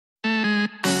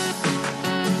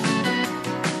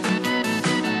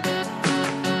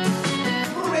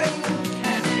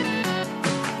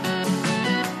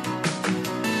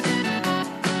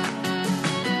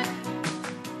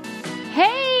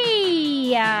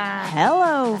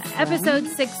Hello, friend. Episode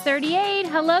 638.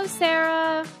 Hello,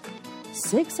 Sarah.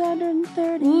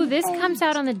 630. Ooh, this comes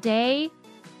out on the day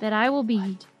that I will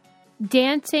be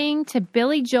dancing to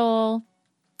Billy Joel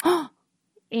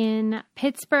in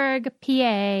Pittsburgh,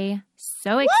 PA.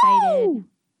 So excited. Woo!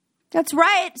 That's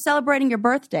right. Celebrating your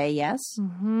birthday, yes.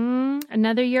 Mm-hmm.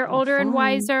 Another year older and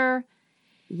wiser.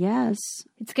 Yes.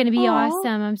 It's going to be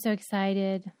awesome. I'm so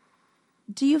excited.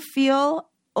 Do you feel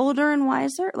older and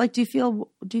wiser? Like, do you feel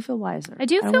wiser? I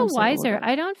do feel wiser.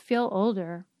 I don't feel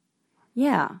older.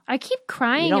 Yeah. I keep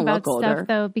crying about stuff,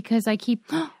 though, because I keep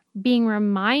being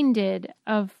reminded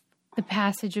of the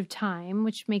passage of time,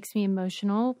 which makes me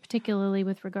emotional, particularly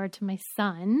with regard to my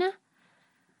son.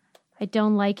 I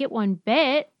don't like it one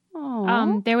bit.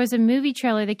 There was a movie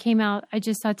trailer that came out, I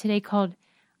just saw today, called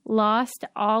Lost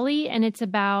Ollie, and it's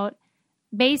about,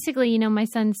 basically, you know, my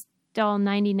son's doll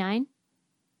 99,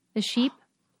 the sheep.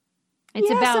 It's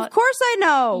yes, of course I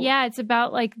know. Yeah, it's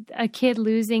about like a kid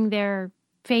losing their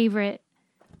favorite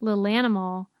little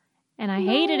animal, and I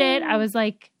hated it. I was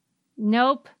like,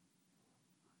 nope.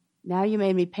 Now you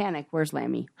made me panic. Where's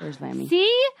Lammy?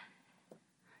 See?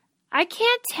 I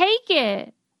can't take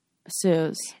it.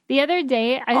 Suze. The other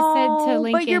day, I said to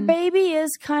Lincoln... But your baby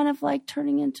is kind of like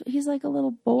turning into... He's like a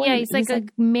little boy. Yeah, he's like a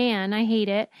man. I hate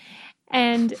it.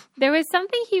 And there was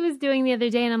something he was doing the other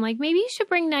day, and I'm like, maybe you should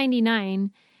bring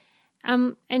 99.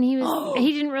 And he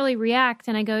didn't really react.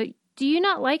 And I go, do you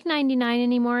not like 99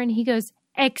 anymore? And he goes,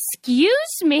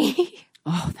 excuse me.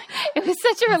 Oh, thank God. It was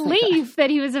such a relief that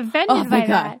he was offended by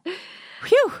that.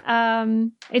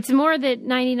 Phew. It's more that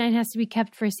 99 has to be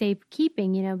kept for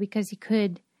safekeeping, you know, because he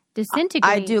could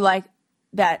disintegrate. I do like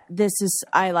that.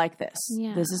 I like this.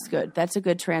 Yeah. This is good. That's a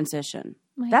good transition.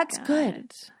 That's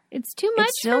good. It's too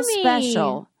much for me. It's still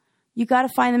special. You got to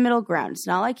find the middle ground. It's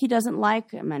not like he doesn't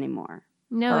like him anymore.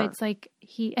 No, it's like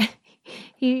he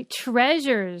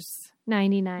treasures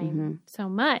 99 so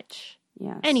much.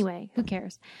 Yes. Anyway, who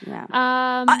cares?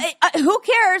 Yeah. Who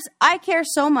cares? I care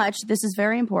so much. This is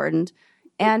very important.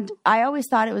 And I always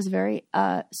thought it was very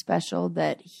special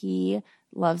that he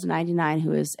loves 99,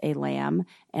 who is a lamb,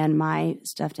 and my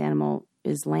stuffed animal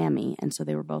is Lammy, and so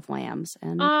they were both lambs.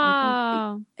 And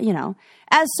I think, you know,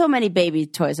 as so many baby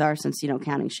toys are, since, you know,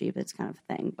 counting sheep, it's kind of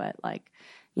a thing. But like,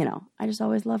 you know, I just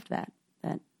always loved that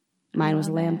mine was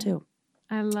a lamb too.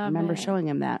 I remember showing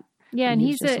him that. Yeah, and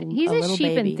he's a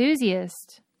sheep baby.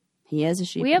 Enthusiast. He is a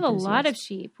sheep. We have a lot of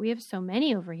sheep. We have so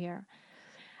many over here.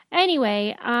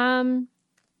 Anyway, I'll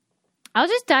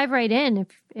just dive right in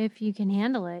if you can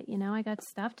handle it. You know, I got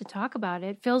stuff to talk about.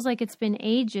 It feels like it's been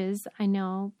ages, I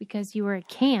know, because you were at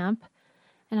camp.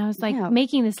 And I was like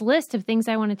making this list of things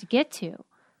I wanted to get to.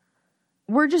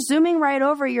 We're just zooming right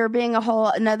over your being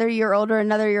another year older,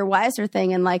 another year wiser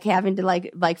thing, and like having to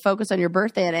like focus on your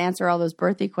birthday and answer all those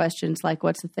birthday questions. Like,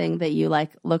 what's the thing that you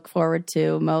like look forward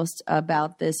to most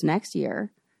about this next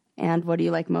year? And what are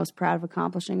you like most proud of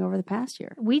accomplishing over the past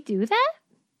year? We do that?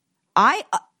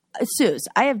 Suze,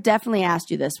 I have definitely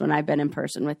asked you this when I've been in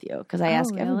person with you, because I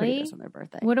ask everybody this on their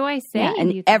birthday. What do I say? Yeah,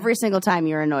 and every single time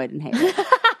you're annoyed and hate it.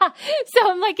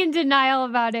 So I'm like in denial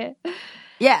about it.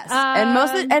 Yes,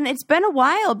 and it's been a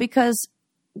while because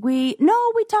we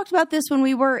talked about this when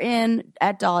we were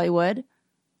at Dollywood.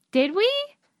 Did we?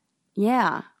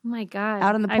 Yeah. Oh my God.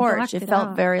 Out on the porch. It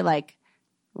felt very like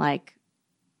I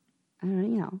don't know,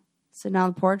 you know, sitting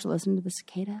on the porch listening to the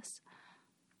cicadas.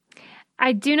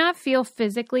 I do not feel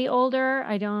physically older.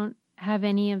 I don't have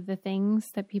any of the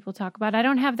things that people talk about. I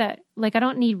don't have that, like, I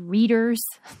don't need readers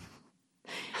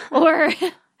or...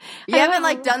 You haven't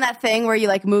like done that thing where you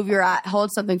like move your eye,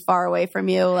 hold something far away from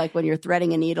you, like when you're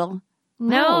threading a needle?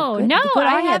 No, good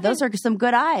I haven't. Those are some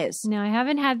good eyes. No, I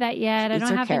haven't had that yet. I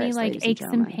don't have any like aches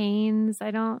and pains. I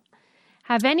don't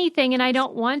have anything, and I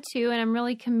don't want to. And I'm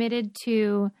really committed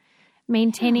to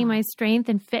maintaining my strength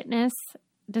and fitness,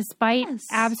 despite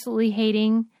absolutely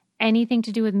hating anything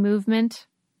to do with movement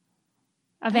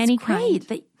of any kind.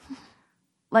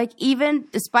 Like, even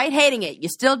despite hating it, you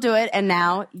still do it, and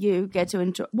now you get to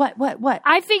enjoy. What?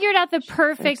 I figured out the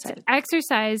perfect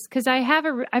exercise, because I've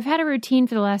had a routine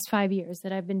for the last 5 years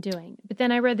that I've been doing. But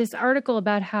then I read this article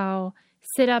about how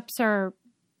sit-ups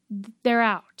they're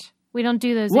out. We don't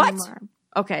do those anymore.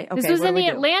 Okay. This was in the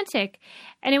Atlantic,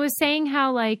 and it was saying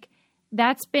how, like,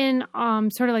 that's been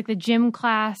sort of like the gym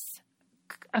class,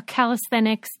 a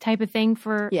calisthenics type of thing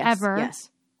forever. Yes.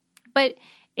 But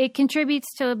it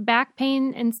contributes to back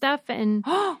pain and stuff and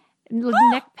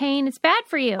neck pain. It's bad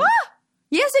for you.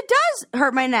 Yes, it does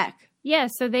hurt my neck. Yeah,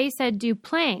 so they said do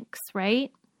planks, right?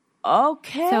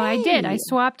 Okay. So I did. I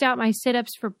swapped out my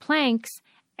sit-ups for planks.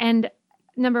 And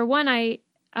number one, I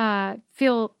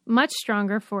feel much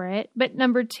stronger for it. But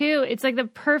number 2, it's like the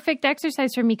perfect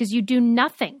exercise for me because you do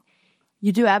nothing.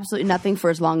 You do absolutely nothing for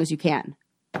as long as you can.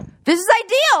 This is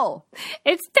ideal.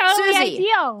 It's totally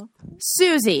ideal.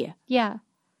 Susie. Yeah.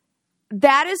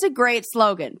 That is a great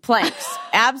slogan. Planks.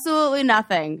 Absolutely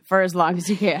nothing for as long as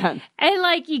you can. And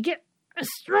like you get a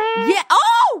strong. Yeah.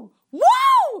 Oh!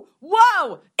 Whoa!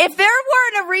 Whoa! If there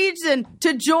weren't a reason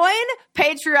to join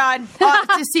Patreon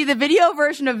to see the video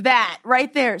version of that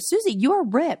right there, Susie, you are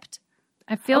ripped.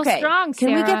 I feel strong,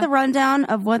 Sarah. Can we get the rundown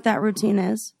of what that routine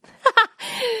is?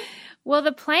 Well,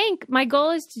 the plank, my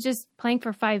goal is to just plank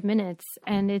for 5 minutes,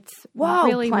 and it's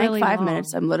really, plank really 5 long.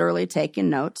 minutes. I'm literally taking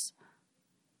notes.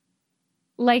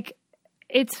 Like,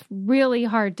 it's really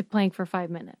hard to plank for 5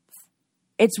 minutes.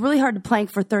 It's really hard to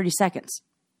plank for 30 seconds.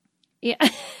 Yeah.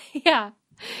 Yeah.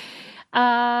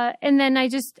 And then I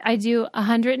do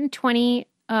 120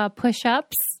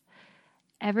 push-ups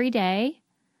every day.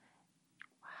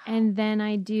 And then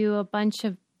I do a bunch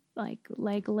of like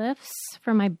leg lifts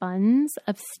for my buns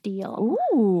of steel.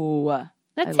 Ooh.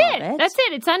 That's it. That's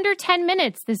it. It's under 10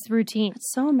 minutes, this routine.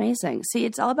 It's so amazing. See,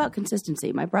 it's all about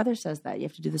consistency. My brother says that. You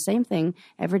have to do the same thing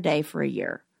every day for a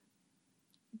year.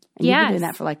 And you've been doing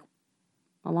that for like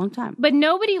a long time. But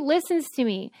nobody listens to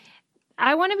me.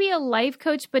 I want to be a life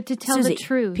coach, but to tell Susie, the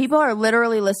truth. People are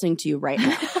literally listening to you right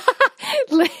now.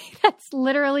 That's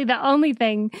literally the only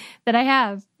thing that I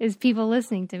have is people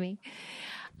listening to me.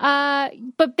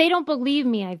 But they don't believe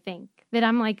me, I think. That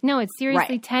I'm like, no, it's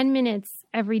seriously 10 minutes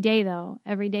every day, though.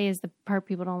 Every day is the part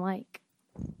people don't like.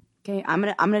 Okay, I'm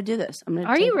gonna do this.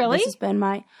 Are you really? This has been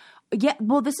my... Yeah,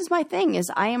 well, this is my thing, is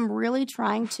I am really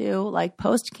trying to, like,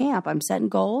 post-camp, I'm setting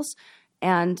goals,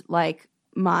 and, like,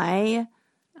 I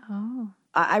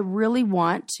really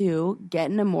want to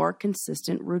get in a more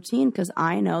consistent routine because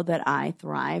I know that I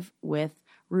thrive with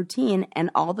routine, and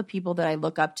all the people that I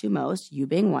look up to most, you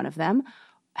being one of them,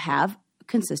 have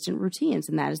consistent routines,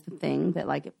 and that is the thing that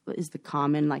like is the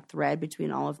common like thread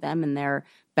between all of them and their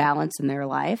balance in their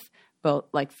life, both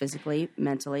like physically,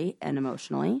 mentally, and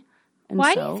emotionally. And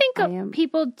why do you think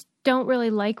people don't really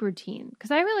like routine? Because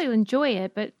I really enjoy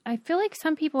it, but I feel like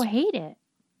some people hate it.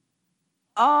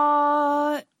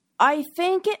 I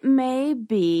think it may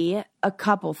be a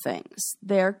couple things.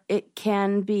 It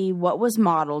can be what was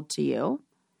modeled to you,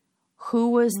 who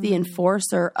was the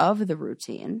enforcer of the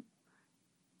routine.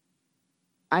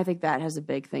 I think that has a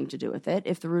big thing to do with it.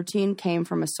 If the routine came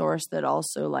from a source that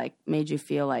also like made you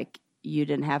feel like you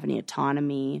didn't have any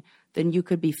autonomy, then you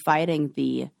could be fighting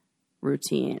the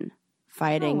routine,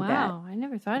 fighting that. I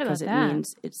never thought about that. Because it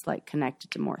means it's like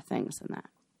connected to more things than that.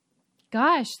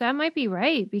 Gosh, that might be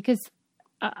right because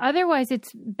otherwise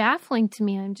it's baffling to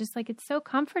me. I'm just like, it's so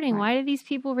comforting. Right. Why do these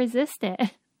people resist it?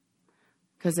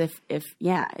 Because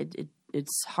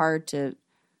it's hard to.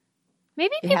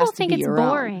 Maybe people think it's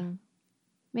boring. Own.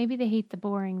 Maybe they hate the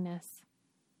boringness.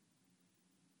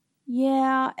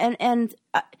 Yeah, and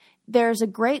there's a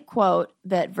great quote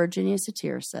that Virginia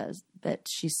Satir says, that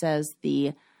she says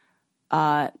the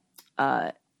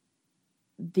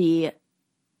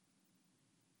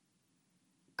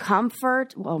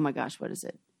comfort, oh my gosh, what is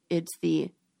it? It's I'm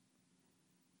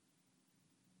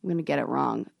going to get it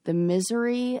wrong. The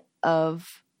misery of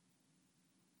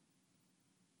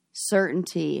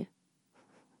certainty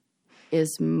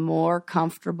is more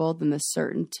comfortable than the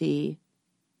certainty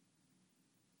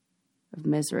of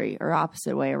misery, or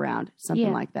opposite way around,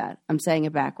 something like that. I'm saying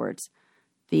it backwards.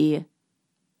 The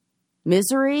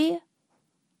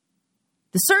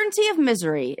certainty of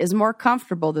misery is more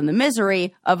comfortable than the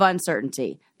misery of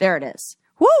uncertainty. There it is.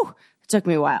 Woo! It took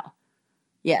me a while.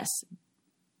 Yes.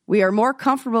 We are more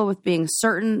comfortable with being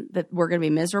certain that we're going to be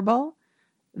miserable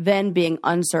than being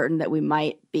uncertain that we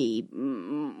might be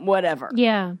whatever.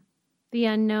 Yeah. The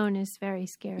unknown is very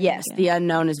scary. Yes, the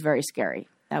unknown is very scary.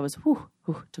 That was,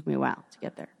 took me a while to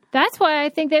get there. That's why I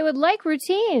think they would like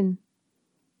routine.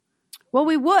 Well,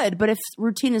 we would, but if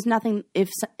routine is nothing, if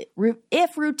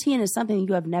routine is something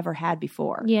you have never had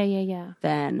before,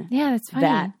 then that's funny.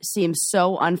 That seems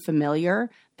so unfamiliar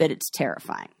that it's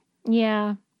terrifying.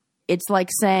 Yeah. It's like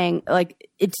saying, like,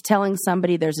 it's telling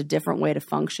somebody there's a different way to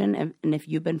function, and if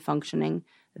you've been functioning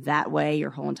that way your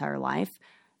whole entire life,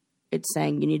 it's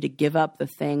saying you need to give up the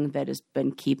thing that has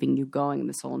been keeping you going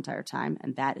this whole entire time,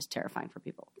 and that is terrifying for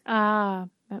people. Ah,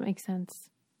 that makes sense.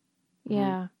 Yeah.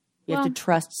 Mm-hmm. You have to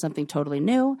trust something totally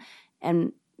new,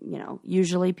 and,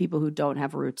 usually people who don't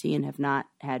have a routine have not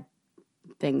had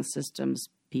things, systems,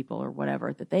 people, or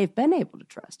whatever that they've been able to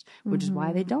trust, which is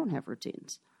why they don't have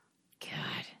routines.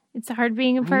 God, it's hard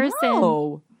being a person.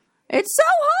 No, it's so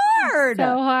hard.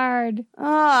 So hard.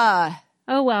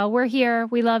 Oh, well, we're here.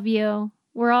 We love you.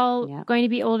 We're all going to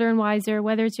be older and wiser,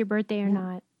 whether it's your birthday or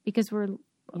not, because we're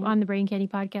on the Brain Candy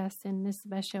podcast, and this is the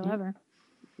best show ever.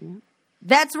 Yeah.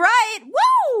 That's right.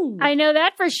 Woo! I know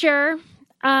that for sure.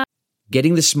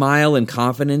 Getting the smile and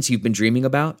confidence you've been dreaming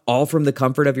about, all from the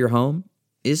comfort of your home,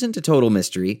 isn't a total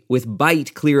mystery with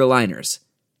Byte clear aligners.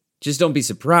 Just don't be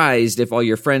surprised if all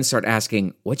your friends start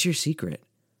asking, what's your secret?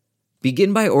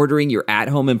 Begin by ordering your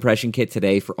at-home impression kit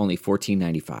today for only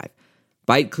 $14.95.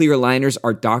 Byte clear aligners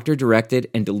are doctor-directed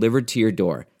and delivered to your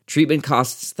door. Treatment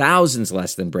costs thousands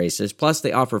less than braces, plus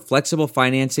they offer flexible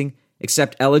financing,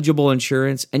 accept eligible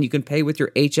insurance, and you can pay with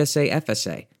your HSA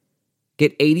FSA.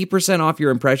 Get 80% off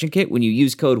your impression kit when you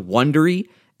use code WONDERY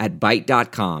at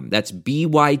Byte.com. That's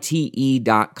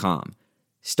BYTE.com.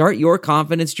 Start your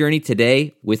confidence journey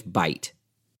today with Byte.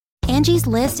 Angie's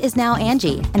List is now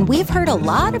Angie, and we've heard a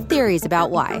lot of theories about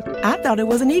why. I thought it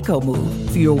was an eco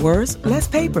move. Fewer words, less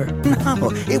paper.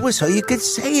 No, it was so you could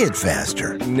say it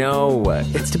faster. No,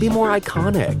 it's to be more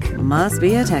iconic. Must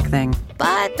be a tech thing.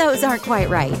 But those aren't quite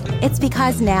right. It's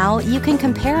because now you can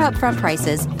compare upfront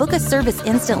prices, book a service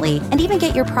instantly, and even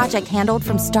get your project handled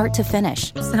from start to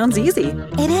finish. Sounds easy.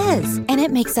 It is, and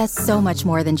it makes us so much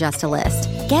more than just a list.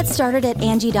 Get started at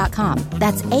Angie.com.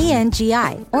 That's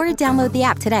ANGI, or download the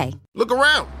app today. Look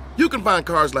around. You can find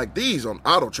cars like these on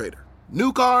AutoTrader.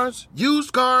 New cars,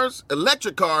 used cars,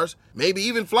 electric cars, maybe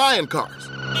even flying cars.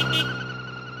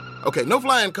 Okay, no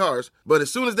flying cars, but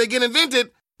as soon as they get invented,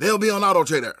 they'll be on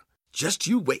AutoTrader. Just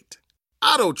you wait.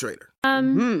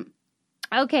 AutoTrader.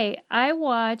 Okay, I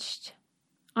watched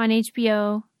on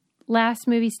HBO Last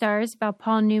Movie Stars about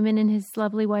Paul Newman and his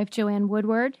lovely wife, Joanne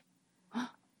Woodward.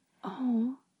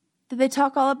 Oh. Did they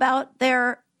talk all about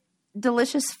their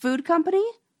delicious food company?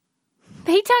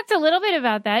 They talked a little bit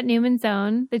about that, Newman's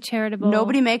Own, the charitable.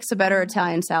 Nobody makes a better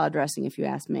Italian salad dressing, if you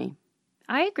ask me.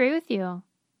 I agree with you.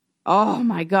 Oh,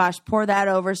 my gosh. Pour that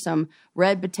over some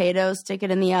red potatoes. Stick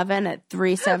it in the oven at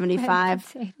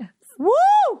 375. Woo!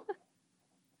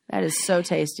 That is so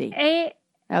tasty. That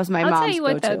was my mom's I'll tell you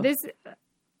what, go-to. though.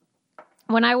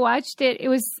 When I watched it, it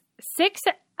was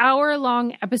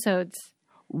 6-hour-long episodes.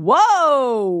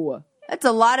 Whoa! That's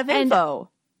a lot of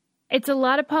info. It's a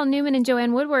lot of Paul Newman and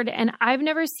Joanne Woodward, and I've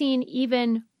never seen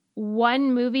even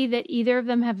one movie that either of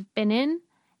them have been in.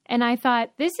 And I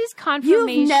thought, this is confirmation.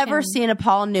 You've never seen a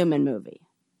Paul Newman movie?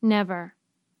 Never.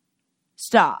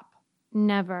 Stop.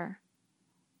 Never.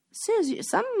 Suze,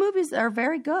 some movies are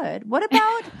very good. What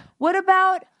about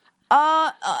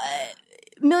 $1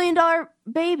 Million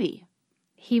Baby?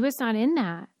 He was not in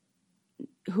that.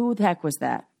 Who the heck was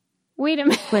that? Wait a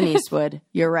minute. Clint Eastwood.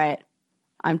 You're right.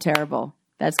 I'm terrible.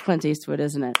 That's Clint Eastwood,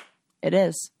 isn't it? It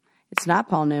is. It's not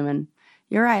Paul Newman.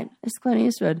 You're right. It's Clint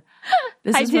Eastwood.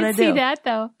 This is what I do. I did see that,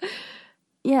 though.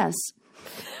 Yes.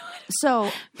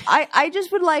 So I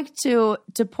just would like to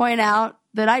point out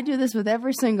that I do this with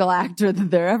every single actor that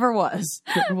there ever was.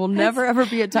 There will never, ever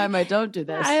be a time I don't do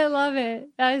this. I love it.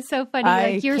 That is so funny.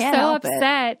 Like, you're so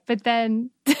upset, but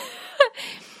then...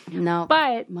 No.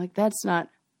 But... I'm like, that's not...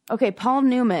 Okay, Paul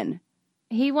Newman.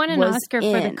 He won an Oscar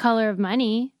for The Color of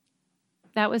Money.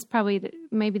 That was probably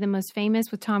maybe the most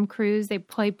famous with Tom Cruise. They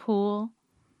play pool.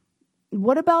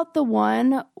 What about the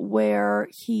one where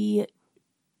he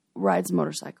rides a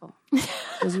motorcycle?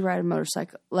 Does he ride a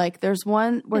motorcycle? Like, there's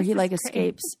one where he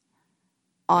escapes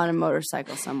on a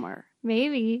motorcycle somewhere.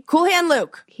 Maybe. Cool Hand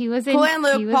Luke. He was in. Cool Hand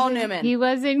Luke. Paul Newman. He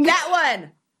was in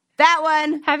that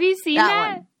one. Have you seen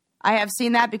that? One. I have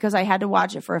seen that because I had to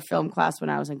watch it for a film class when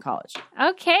I was in college.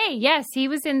 Okay. Yes, he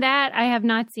was in that. I have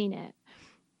not seen it.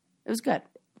 It was good.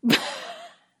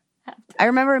 I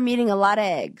remember him eating a lot of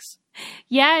eggs.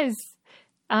 Yes.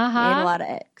 He ate a lot of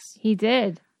eggs. He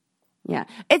did. Yeah.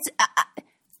 It's.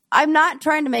 I'm not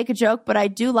trying to make a joke, but I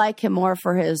do like him more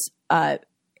for his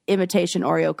imitation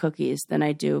Oreo cookies than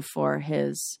I do for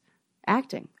his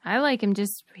acting. I like him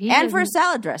just... and for his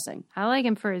salad dressing. I like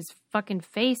him for his fucking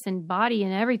face and body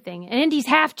and everything. And he's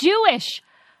half Jewish.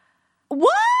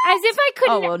 What? As if I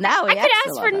couldn't... Oh, well, now I could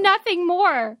ask for nothing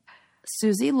more.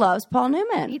 Susie loves Paul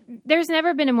Newman. There's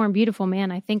never been a more beautiful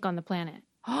man, I think, on the planet.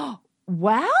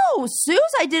 Wow, Suze,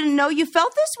 I didn't know you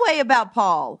felt this way about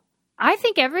Paul. I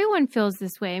think everyone feels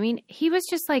this way. I mean, he was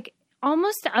just like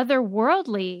almost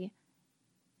otherworldly.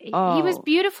 Oh. He was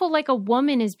beautiful like a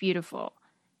woman is beautiful,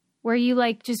 where you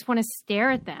like just want to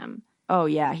stare at them. Oh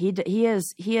yeah, he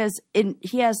has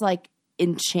like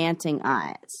enchanting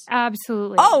eyes.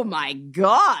 Absolutely. Oh my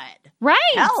God. Right.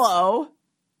 Hello.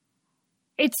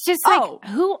 It's just like,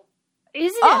 who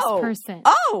is this person?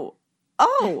 I'm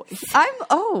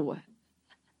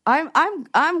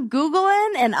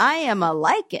Googling and I am a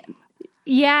liking.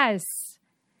 Yes.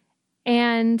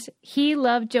 And he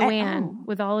loved Joanne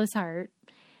with all his heart.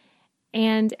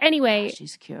 And anyway,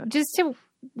 she's cute. Just to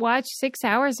watch 6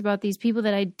 hours about these people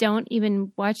that I don't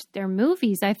even watch their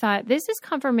movies, I thought this is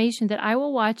confirmation that I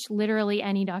will watch literally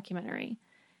any documentary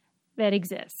that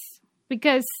exists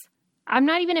because I'm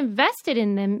not even invested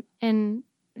in them. And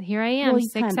here I am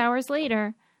 6 hours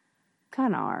later.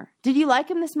 Kind of are. Did you like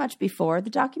him this much before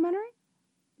the documentary?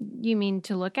 You mean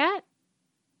to look at?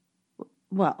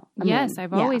 Well, yes,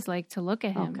 I've always liked to look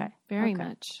at him very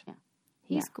much. Yeah.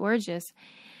 He's gorgeous.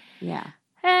 Yeah.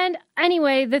 And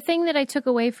anyway, the thing that I took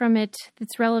away from it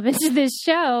that's relevant to this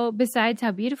show, besides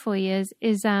how beautiful he is,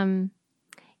 kids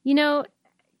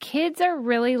are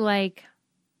really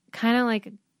kind of like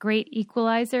a great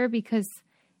equalizer because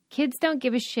kids don't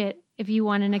give a shit if you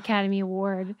won an Academy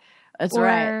Award. That's or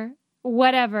right.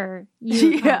 Whatever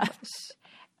you accomplish.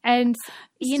 And,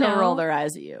 still roll their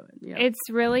eyes at you. Yeah. It's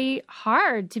really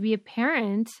hard to be a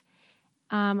parent.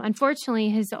 Unfortunately,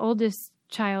 his oldest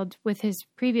child with his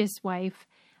previous wife,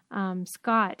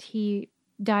 Scott, he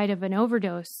died of an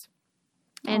overdose.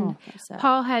 And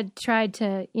Paul had tried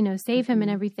to, save him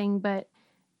and everything, but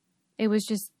it was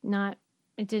just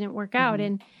it didn't work out.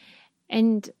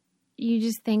 And you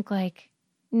just think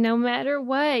no matter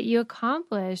what you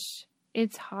accomplish,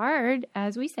 it's hard,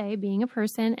 as we say, being a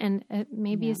person and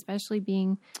maybe especially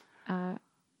being a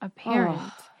parent.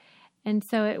 And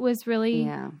so it was really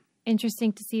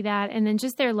interesting to see that. And then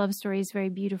just their love story is very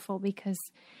beautiful because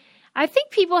I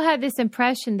think people had this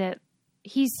impression that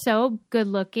he's so good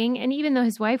looking. And even though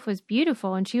his wife was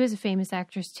beautiful and she was a famous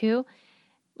actress too,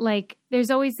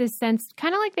 there's always this sense,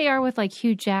 kind of like they are with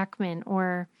Hugh Jackman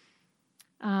or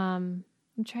I'm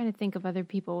trying to think of other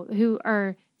people who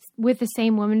are with the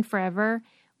same woman forever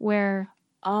where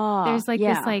there's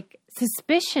this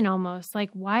suspicion almost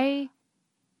why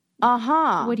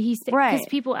would he stay? Because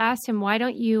people asked him, why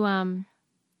don't you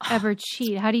ever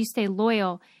cheat? How do you stay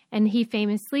loyal? And he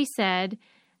famously said,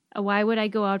 why would I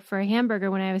go out for a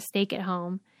hamburger when I have a steak at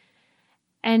home?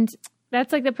 And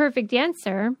that's the perfect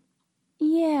answer.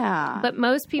 Yeah. But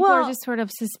most people are just sort of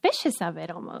suspicious of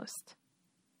it almost.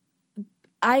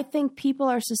 I think people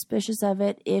are suspicious of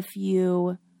it if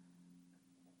you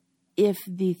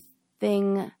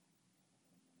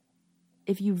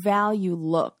value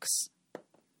looks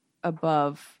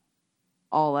above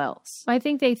all else. I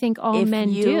think they think all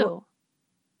men do.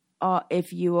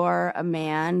 If you are a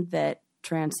man that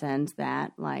transcends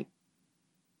that,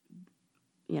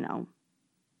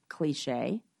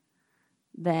 cliche,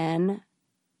 then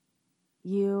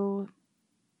you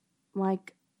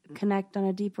connect on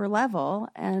a deeper level.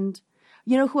 And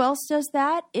who else does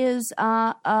that is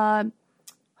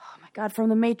God, from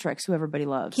The Matrix, who everybody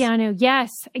loves. Keanu, yes.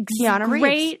 Keanu Reeves.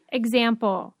 Great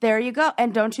example. There you go.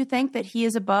 And don't you think that he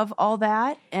is above all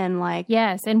that? And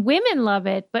yes, and women love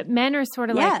it, but men are sort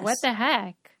of what the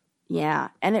heck? Yeah,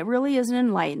 and it really is an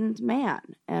enlightened man.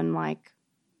 And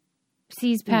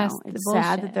sees past the it's bullshit.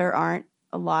 Sad that there aren't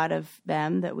a lot of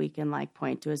them that we can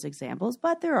point to as examples,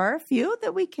 but there are a few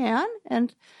that we can.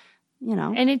 And,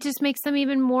 And it just makes them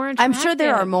even more attractive. I'm sure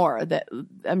there are more.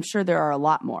 I'm sure there are a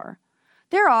lot more.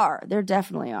 There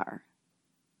definitely are.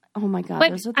 Oh my God.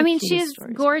 But those are the she's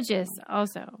stories. Gorgeous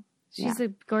also. She's a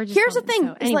gorgeous Here's woman, the thing.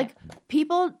 so anyway. It's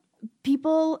people,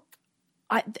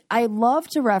 I love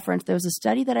to reference, there was a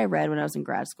study that I read when I was in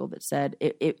grad school that said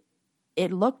it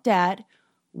looked at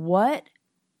what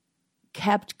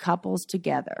kept couples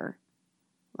together.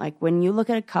 When you look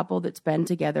at a couple that's been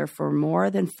together for more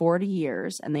than 40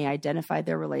 years and they identified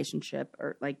their relationship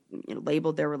or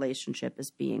labeled their relationship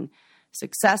as being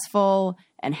successful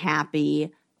and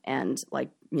happy and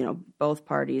both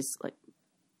parties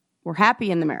were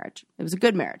happy in the marriage. It was a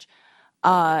good marriage.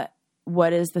 When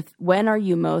are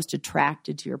you most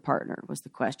attracted to your partner was the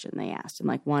question they asked,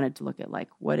 and wanted to look at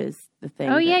what is the thing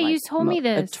that, you told me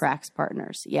this attracts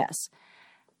partners. Yes.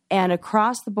 And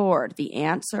across the board, the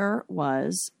answer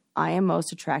was, I am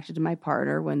most attracted to my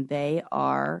partner when they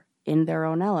are in their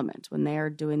own element, when they are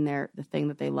doing the thing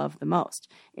that they love the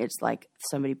most. It's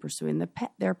somebody pursuing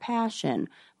their passion,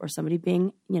 or somebody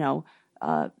being,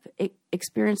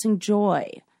 experiencing joy,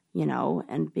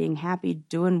 and being happy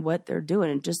doing what they're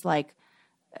doing, and just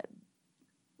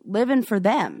living for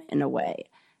them in a way.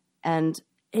 And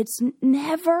it's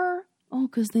never,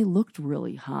 because they looked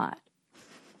really hot.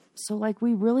 So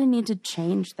we really need to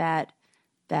change that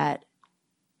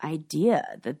idea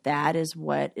that is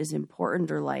what is important,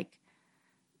 or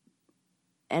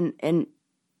and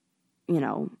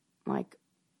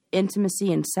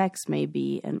intimacy and sex may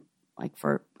be, and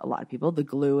for a lot of people, the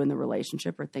glue in the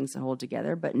relationship or things that hold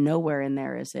together, but nowhere in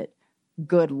there is it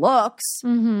good looks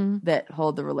that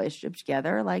hold the relationship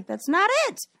together. Like, that's not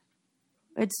it.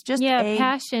 It's just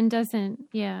passion doesn't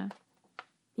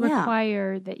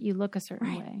require that you look a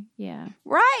certain way. Yeah.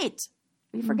 Right.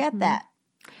 We forget that.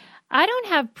 I don't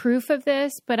have proof of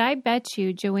this, but I bet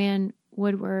you Joanne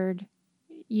Woodward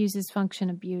uses Function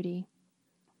of Beauty.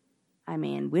 I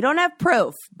mean, we don't have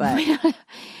proof, but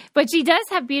but she does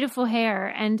have beautiful hair,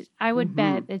 and I would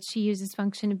bet that she uses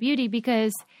Function of Beauty,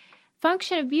 because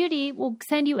Function of Beauty will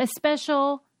send you a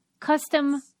special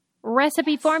custom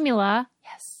recipe formula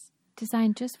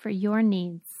designed just for your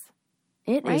needs.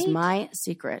 It is my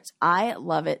secret. I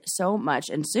love it so much.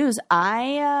 And Suze,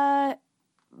 I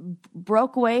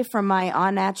broke away from my au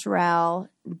naturel,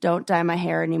 don't dye my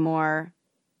hair anymore,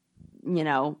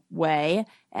 way,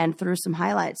 and threw some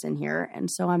highlights in here.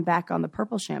 And so I'm back on the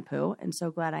purple shampoo, and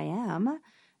so glad I am.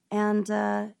 And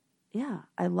I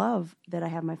love that I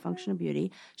have my Function of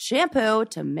Beauty shampoo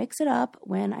to mix it up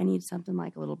when I need something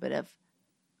like a little bit of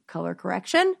color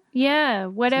correction. Yeah,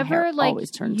 whatever like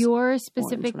your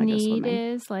specific need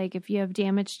is. Like if you have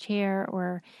damaged hair,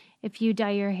 or if you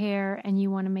dye your hair and you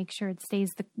want to make sure it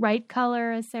stays the right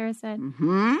color, as Sarah said,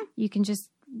 you can just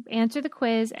answer the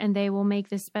quiz and they will make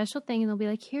this special thing, and they'll be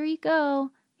like, here you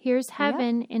go. Here's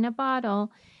heaven in a bottle.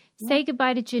 Say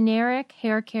goodbye to generic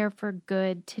hair care for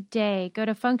good today. Go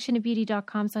to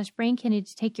functionofbeauty.com/braincandy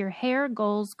to take your hair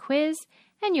goals quiz,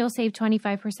 and you'll save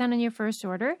 25% on your first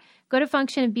order. Go to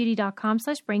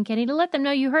functionofbeauty.com/braincandy to let them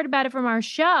know you heard about it from our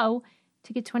show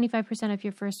to get 25% off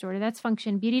your first order. That's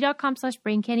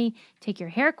functionofbeauty.com/braincandy. Take your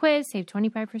hair quiz, save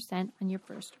 25% on your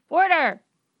first order.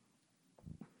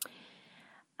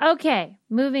 Okay,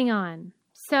 moving on.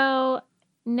 So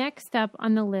next up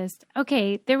on the list.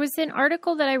 Okay, there was an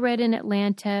article that I read in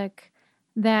Atlantic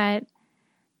that,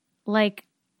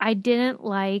 I didn't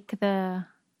like the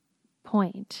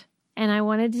point. And I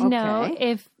wanted to know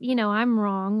if, I'm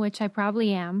wrong, which I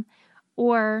probably am,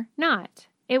 or not.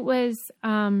 It was,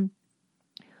 the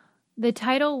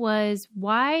title was,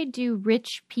 Why Do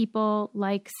Rich People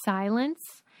Like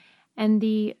Silence? And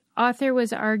the author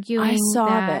was arguing I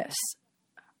saw this.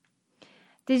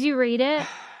 Did you read it?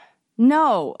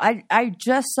 No, I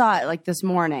just saw it this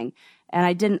morning, and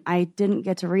I didn't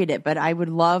get to read it, but I would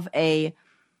love a.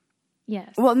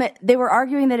 Yes. Well, they were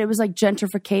arguing that it was like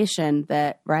gentrification,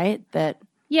 that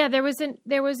yeah, there was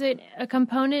a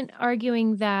component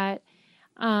arguing that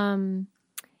the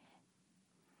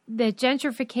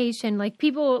gentrification,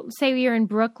 people say you're in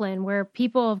Brooklyn, where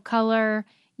people of color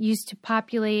used to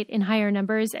populate in higher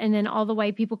numbers, and then all the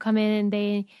white people come in and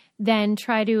they then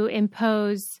try to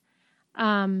impose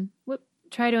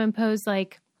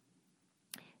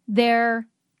their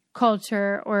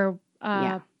culture or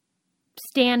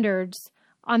standards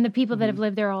on the people that have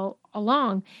lived there all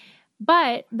along.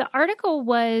 But the article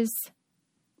was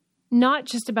not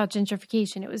just about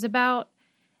gentrification. It was about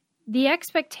the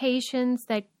expectations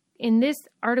that in this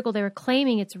article they were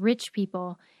claiming it's rich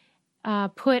people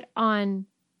put on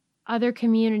other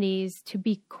communities to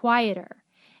be quieter.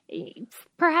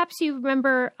 Perhaps you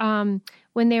remember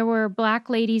when there were black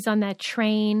ladies on that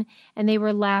train and they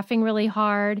were laughing really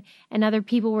hard and other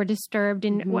people were disturbed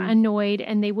and annoyed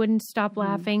and they wouldn't stop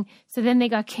laughing. So then they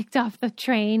got kicked off the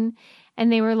train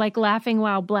and they were laughing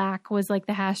while black was the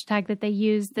hashtag that they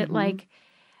used. That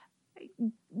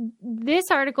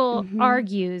this article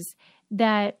argues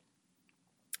that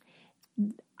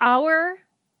our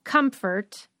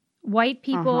comfort, white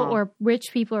people or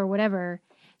rich people or whatever,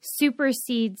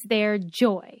 supersedes their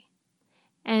joy.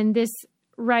 And this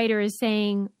writer is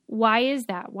saying, why is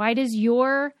that? Why does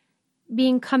your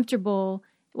being comfortable,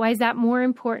 why is that more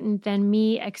important than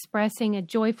me expressing a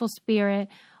joyful spirit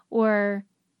or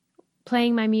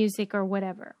playing my music or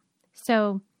whatever?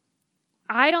 So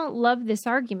I don't love this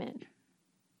argument.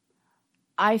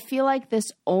 I feel like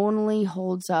this only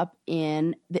holds up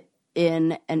in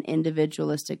an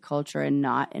individualistic culture and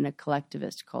not in a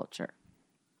collectivist culture.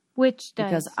 Which does?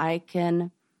 Because I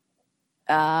can,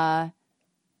 I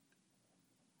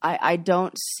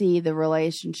don't see the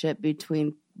relationship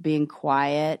between being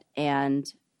quiet and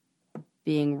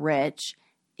being rich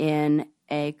in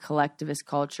a collectivist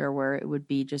culture where it would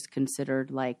be just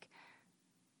considered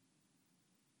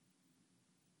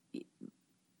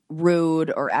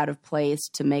rude or out of place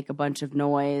to make a bunch of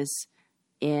noise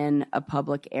in a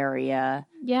public area.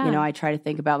 Yeah. I try to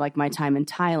think about my time in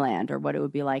Thailand or what it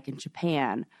would be like in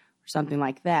Japan or something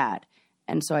like that.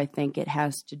 And so I think it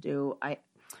has to do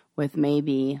with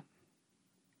maybe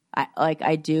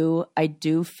I do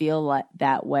feel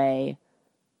that way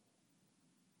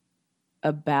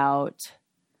about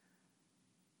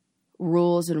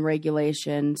rules and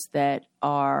regulations that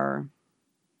are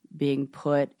being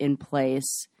put in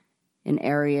place in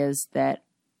areas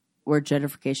where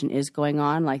gentrification is going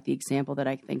on. Like the example that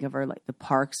I think of are like the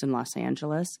parks in Los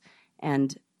Angeles,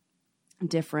 and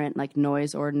different like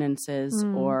noise ordinances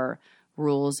or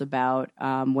rules about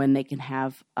when they can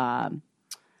have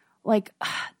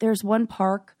there's one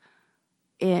park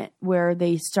where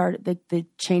they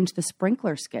changed the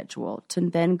sprinkler schedule to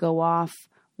then go off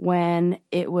when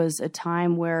it was a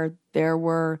time where there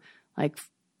were like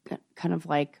kind of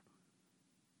like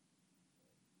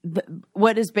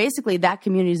what is basically that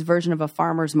community's version of a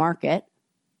farmer's market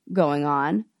going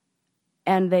on.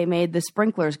 And they made the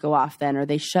sprinklers go off then, or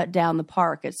they shut down the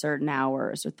park at certain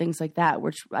hours or things like that,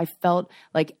 which I felt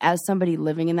like as somebody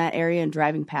living in that area and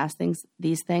driving past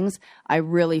these things, I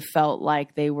really felt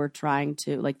like they were trying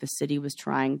to, like the city was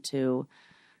trying to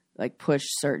like push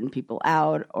certain people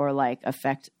out or like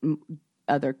affect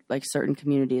other, like certain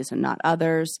communities and not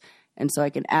others. And so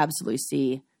I can absolutely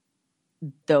see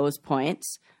those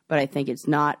points, but I think it's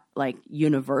not like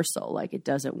universal. Like it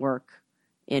doesn't work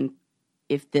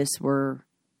if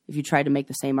you tried to make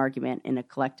the same argument in a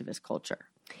collectivist culture.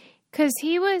 Because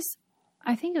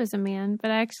I think it was a man,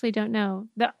 but I actually don't know.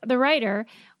 The writer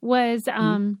was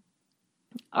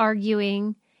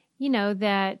arguing,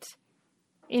 that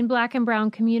in Black and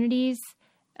brown communities,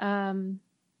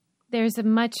 there's a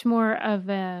much more of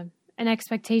an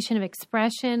expectation of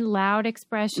expression, loud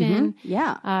expression,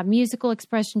 musical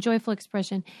expression, joyful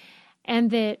expression,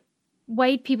 and that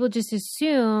white people just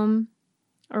assume,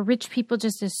 or rich people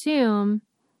just assume,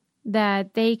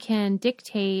 that they can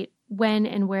dictate when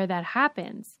and where that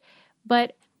happens.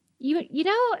 But,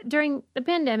 during the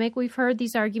pandemic, we've heard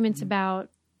these arguments about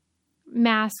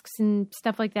masks and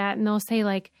stuff like that. And they'll say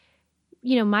like,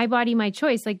 my body, my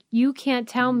choice. Like you can't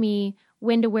tell me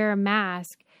when to wear a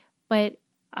mask. But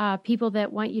people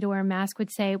that want you to wear a mask would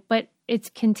say, but it's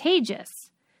contagious.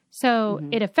 So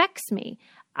it affects me.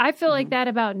 I feel like that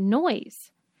about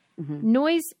noise.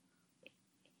 Noise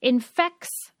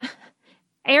infects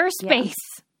airspace.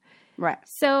 Yeah. Right.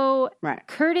 So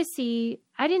courtesy,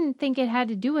 I didn't think it had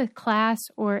to do with class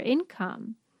or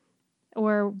income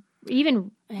or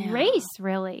even race,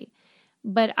 really.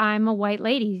 But I'm a white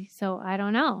lady, so I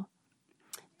don't know.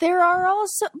 There are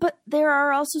also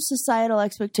societal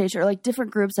expectations, or like different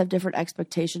groups have different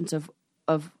expectations of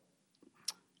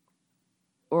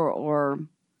or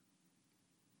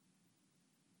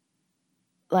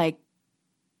like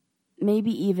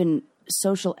maybe even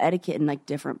social etiquette in like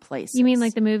different places. You mean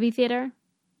like the movie theater?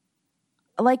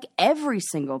 Like every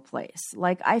single place.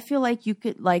 Like I feel like you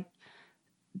could like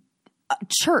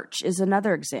church is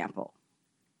another example.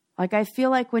 Like I feel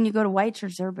like when you go to white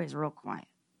church, everybody's real quiet.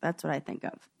 That's what I think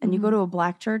of. And you go to a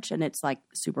black church and it's like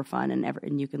super fun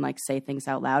and you can like say things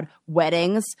out loud.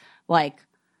 Weddings, like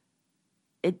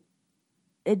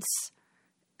it's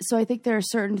so I think there are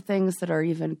certain things that are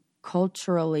even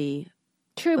culturally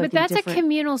true, like but that's a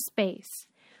communal space.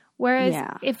 Whereas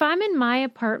if I'm in my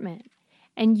apartment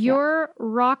and your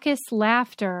raucous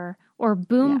laughter or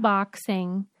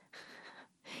boomboxing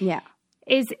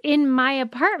is in my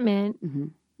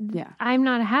apartment, I'm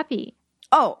not happy.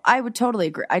 Oh, I would totally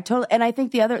agree. And I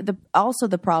think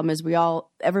the problem is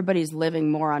everybody's living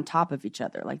more on top of each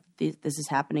other. Like this is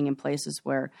happening in places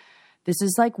where this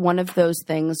is like one of those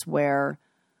things where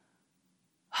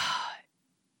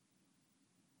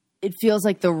it feels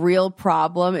like the real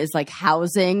problem is like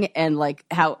housing and like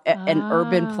how and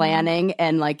urban planning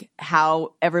and like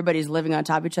how everybody's living on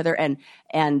top of each other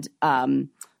and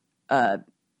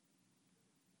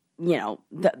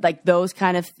like those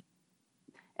kind of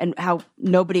and how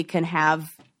nobody can have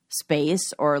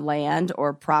space or land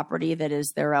or property that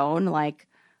is their own. Like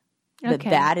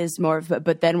that is more.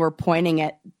 But then we're pointing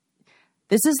at.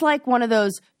 This is like one of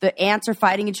those the ants are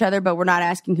fighting each other, but we're not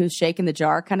asking who's shaking the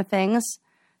jar kind of things.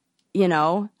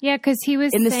 Yeah, because he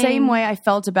was in the same way I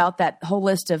felt about that whole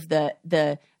list of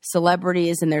the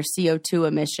celebrities and their CO2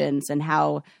 emissions and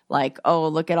how like, oh,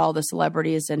 look at all the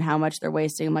celebrities and how much they're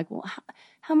wasting. I'm like, well,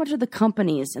 how much are the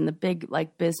companies and the big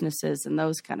like businesses and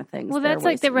those kind of things? Well, that's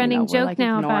like the running joke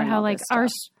now about how like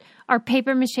our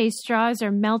paper mache straws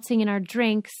are melting in our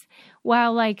drinks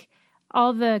while like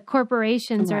all the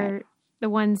corporations are the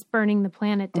ones burning the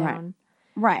planet down.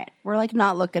 Right. We're like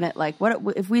not looking at like what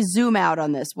if we zoom out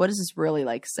on this, what is this really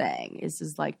like saying? Is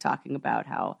this like talking about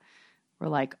how we're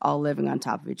like all living on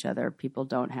top of each other. People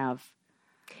don't have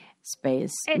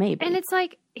space. Maybe. And it's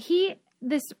like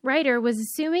this writer was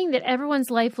assuming that everyone's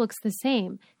life looks the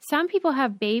same. Some people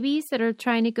have babies that are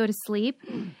trying to go to sleep.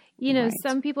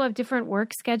 Some people have different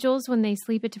work schedules when they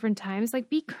sleep at different times. Like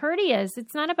be courteous.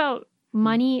 It's not about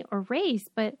money or race,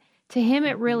 but To him,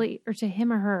 it really, or to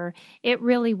him or her, it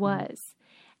really was.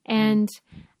 And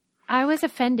I was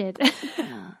offended.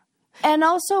 Yeah. And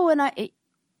also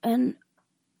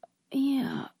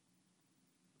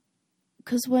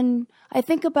because when I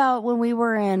think about when we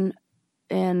were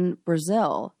in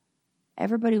Brazil,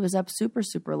 everybody was up super,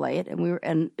 super late,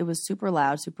 and it was super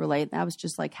loud, super late. And that was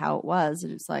just like how it was.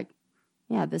 And it's like,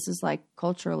 yeah, this is like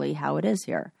culturally how it is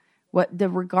here.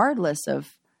 Regardless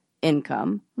of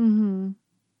income. Mm-hmm.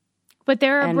 But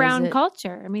they're a brown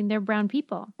culture. I mean, they're brown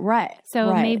people. Right.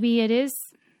 So maybe it is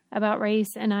about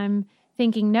race, and I'm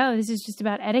thinking, no, this is just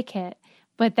about etiquette.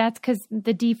 But that's because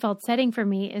the default setting for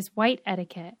me is white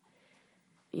etiquette.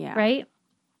 Yeah. Right?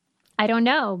 I don't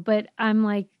know, but I'm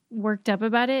like worked up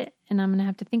about it, and I'm going to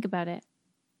have to think about it.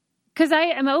 Because I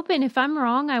am open. If I'm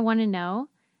wrong, I want to know.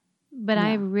 But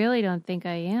I really don't think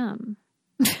I am.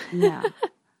 Yeah.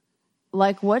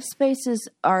 Like, what spaces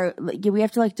we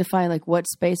have to like define, like, what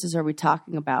spaces are we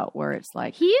talking about where it's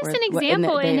like. He used an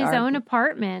example in his own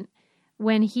apartment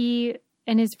when he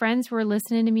and his friends were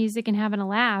listening to music and having a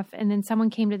laugh. And then someone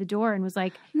came to the door and was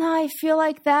like, no, I feel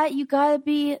like that you got to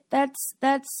be, that's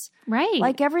right.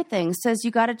 Like everything says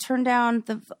you got to turn down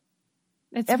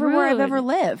it's everywhere rude. I've ever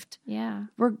lived. Yeah.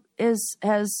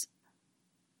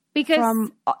 Because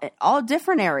from all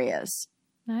different areas.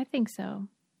 I think so.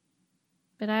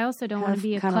 But I also don't want to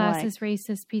be a classist,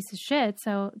 racist piece of shit.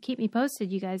 So keep me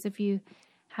posted, you guys. If you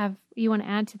want to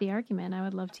add to the argument, I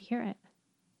would love to hear it.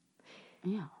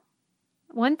 Yeah.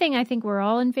 One thing I think we're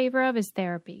all in favor of is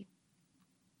therapy.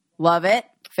 Love it.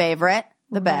 Favorite.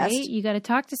 The best. You got to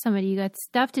talk to somebody. You got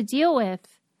stuff to deal with.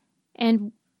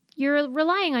 And you're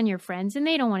relying on your friends, and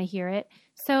they don't want to hear it.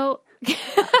 So...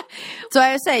 So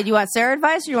I would say, do you want Sarah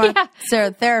advice or do you want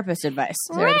Sarah therapist advice?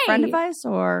 Sarah the friend advice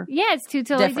or? Yeah, it's two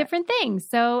totally different things.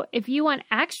 So if you want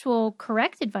actual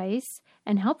correct advice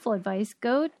and helpful advice,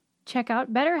 go check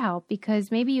out BetterHelp, because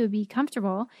maybe you would be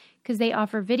comfortable because they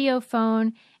offer video,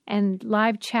 phone, and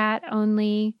live chat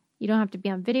only. You don't have to be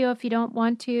on video if you don't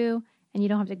want to, and you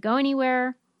don't have to go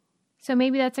anywhere. So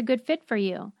maybe that's a good fit for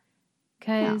you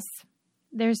because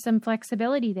there's some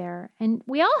flexibility there. And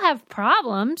we all have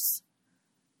problems.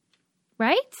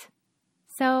 Right?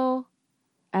 So,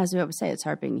 as we always say, it's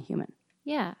hard being a human.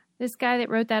 Yeah. This guy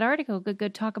that wrote that article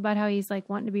could talk about how he's like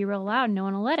wanting to be real loud and no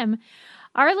one will let him.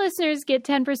 Our listeners get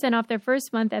 10% off their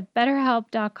first month at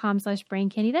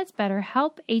betterhelp.com/braincandy. That's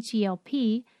betterhelp,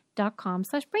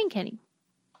 HELP.com/braincandy.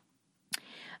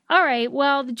 All right.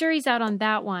 Well, the jury's out on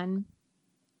that one.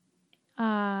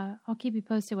 I'll keep you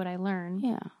posted what I learn.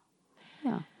 Yeah.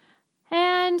 Yeah.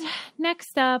 And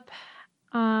next up,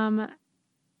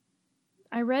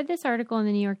 I read this article in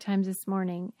the New York Times this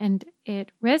morning, and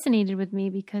it resonated with me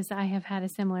because I have had a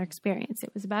similar experience.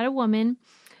 It was about a woman,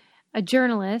 a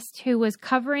journalist, who was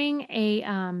covering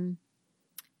an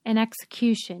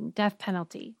execution, death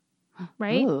penalty,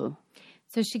 right? Ooh.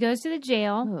 So she goes to the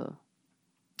jail, Ooh.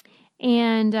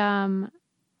 and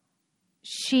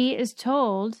she is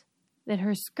told that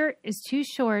her skirt is too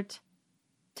short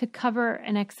to cover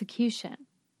an execution.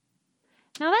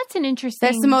 Now, that's an interesting...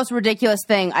 That's the most ridiculous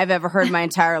thing I've ever heard in my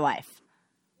entire life.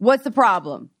 What's the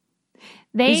problem?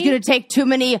 He's going to take too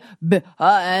many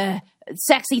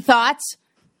sexy thoughts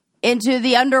into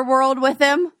the underworld with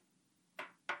him?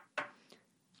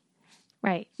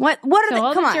 Right. What are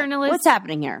so come on. What's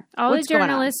happening here? What's the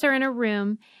journalists are in a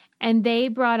room, and they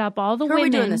brought up all the women... Who are we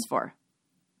doing this for?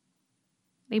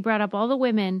 They brought up all the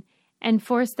women and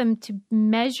forced them to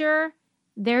measure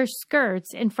their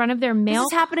skirts in front of their male... Is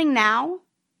this happening now?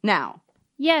 Now.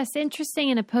 Yes, interesting,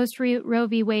 in a post-Roe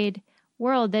v. Wade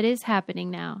world that is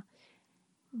happening now.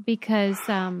 Because,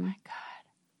 oh my God.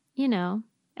 You know,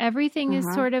 everything is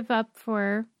sort of up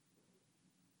for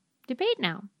debate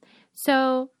now.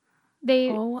 So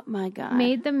they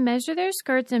made them measure their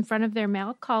skirts in front of their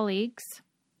male colleagues.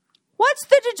 What's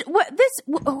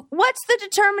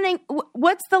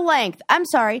the length? I'm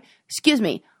sorry. Excuse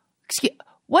me.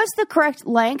 What's the correct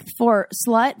length for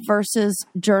slut versus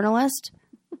journalist?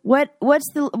 Where's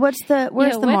the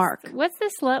mark? What's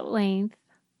the slut length?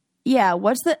 Yeah,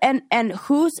 and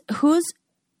who's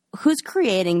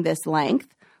creating this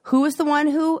length? Who is the one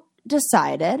who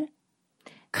decided?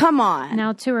 Come on.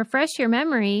 Now, to refresh your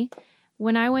memory,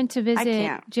 when I went to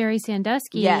visit Jerry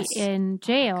Sandusky in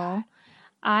jail,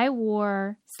 I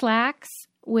wore slacks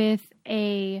with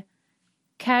a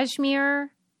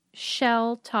cashmere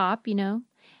shell top,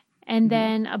 and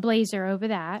then a blazer over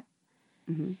that.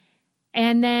 Mm-hmm.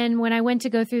 And then when I went to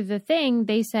go through the thing,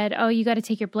 they said, oh, you got to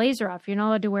take your blazer off. You're not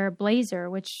allowed to wear a blazer,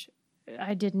 which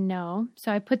I didn't know.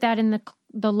 So I put that in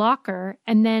the locker,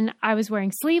 and then I was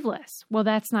wearing sleeveless. Well,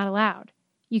 that's not allowed.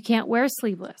 You can't wear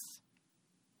sleeveless.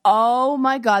 Oh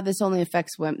my God, this only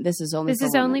affects women. This is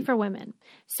only for women.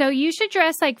 So you should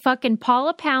dress like fucking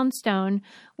Paula Poundstone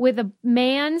with a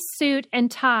man's suit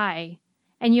and tie,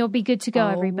 and you'll be good to go,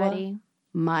 everybody.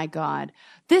 My God.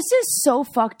 This is so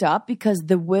fucked up because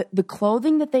the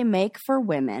clothing that they make for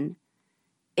women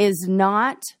is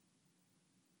not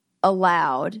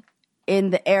allowed in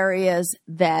the areas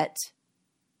that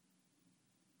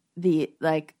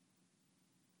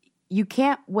you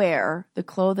can't wear the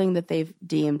clothing that they've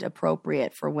deemed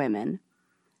appropriate for women.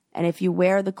 And if you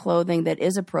wear the clothing that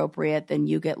is appropriate, then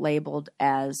you get labeled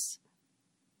as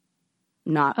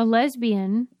not a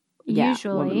lesbian,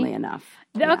 usually. Womanly enough.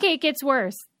 Okay, it gets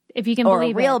worse, if you can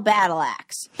believe it. Or a real battle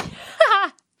axe.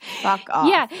 Fuck off.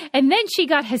 Yeah, and then she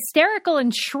got hysterical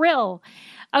and shrill.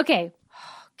 Okay.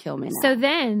 Kill me now. So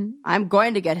then... I'm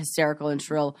going to get hysterical and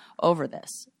shrill over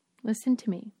this. Listen to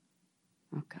me.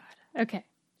 Oh, God. Okay.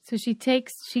 So she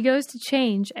goes to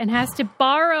change and has to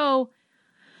borrow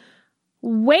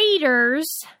waders,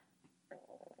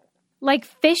 like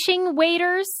fishing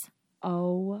waders.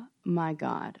 Oh my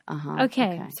God. Uh-huh.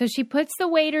 Okay. So she puts the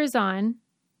waders on.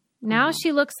 Now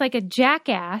she looks like a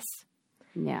jackass.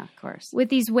 Yeah, of course. With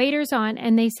these waders on.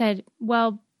 And they said,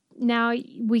 well, now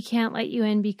we can't let you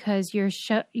in because your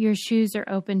shoes are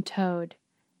open-toed.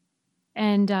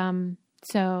 And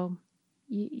so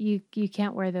you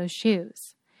can't wear those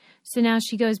shoes. So now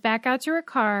she goes back out to her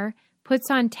car, puts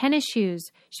on tennis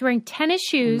shoes. She's wearing tennis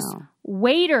shoes,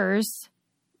 waders.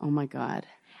 Oh my God.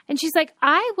 And she's like,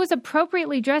 I was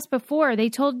appropriately dressed before. They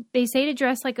say to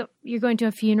dress like you're going to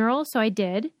a funeral, so I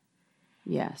did.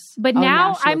 Yes. But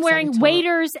now I'm wearing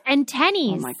waders and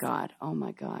tennies. Oh my God. Oh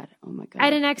my God. Oh my God.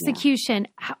 At an execution,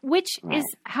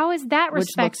 how is that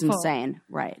respectful? Which looks insane.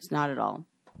 Right. It's not at all.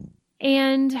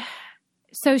 And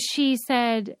so she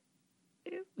said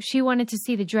she wanted to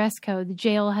see the dress code. The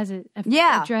jail has a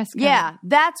dress code. Yeah.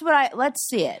 That's what let's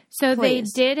see it. So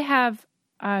please. They did have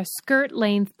a skirt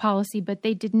length policy, but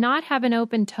they did not have an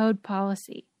open-toed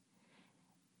policy.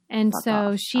 And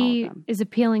so she is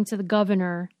appealing to the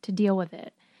governor to deal with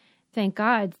it. Thank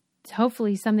God.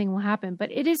 Hopefully something will happen. But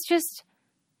it is just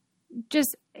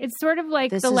it's sort of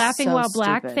like the laughing while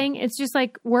black thing. It's just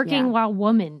like working while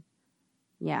woman.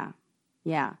 Yeah.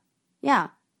 Yeah. Yeah.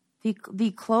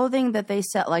 The clothing that they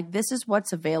sell, like this is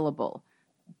what's available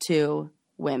to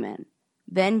women.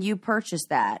 Then you purchase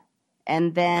that.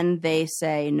 And then they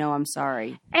say, no, I'm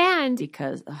sorry. And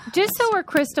because just so we're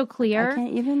crystal clear, I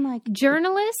can't even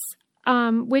journalists,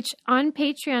 which on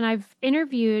Patreon, I've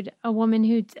interviewed a woman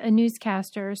who's a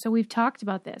newscaster. So we've talked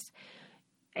about this.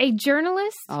 A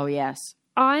journalist. Oh, yes.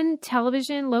 On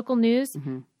television, local news,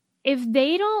 if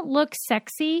they don't look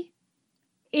sexy,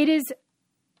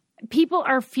 people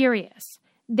are furious.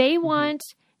 They want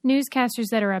newscasters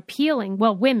that are appealing.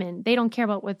 Well, women, they don't care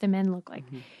about what the men look like.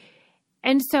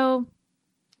 And so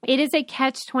it is a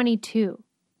catch-22.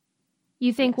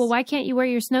 You think, well, why can't you wear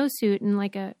your snowsuit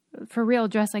and for real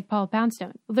dress like Paula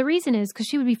Poundstone? Well, the reason is because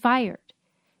she would be fired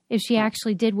if she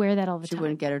actually did wear that all the time. She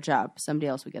wouldn't get her job. Somebody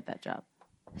else would get that job.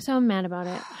 So I'm mad about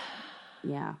it.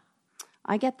 Yeah.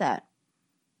 I get that.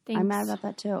 Thanks. I'm mad about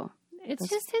that too. It's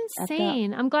just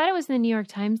insane. I'm glad it was in the New York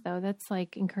Times, though. That's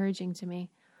encouraging to me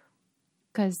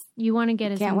because you want to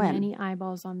get as many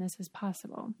eyeballs on this as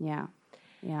possible. Yeah.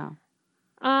 Yeah.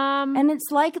 And it's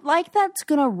like that's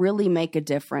going to really make a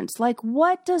difference. Like,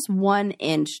 what does 1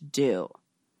 inch do?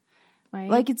 Right.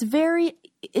 Like, it's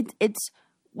it's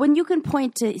when you can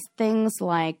point to things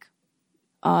like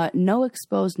no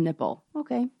exposed nipple.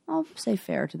 Okay, I'll say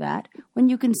fair to that. When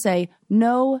you can say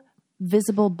no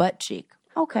visible butt cheek.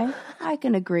 Okay, I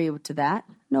can agree to that.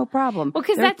 No problem. Well,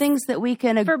 because there are things that we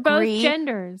can agree. For both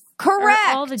genders.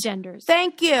 Correct. All the genders.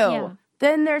 Thank you. Yeah.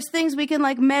 Then there's things we can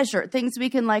measure, things we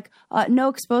can no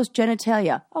exposed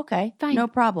genitalia. Okay, fine. No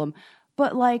problem.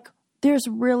 But there's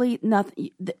really nothing.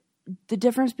 The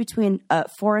difference between a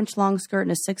 4-inch long skirt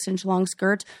and a 6-inch long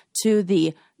skirt to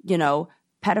the,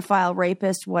 pedophile,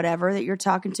 rapist, whatever that you're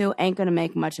talking to ain't going to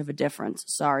make much of a difference.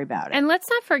 Sorry about it. And let's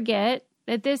not forget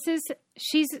that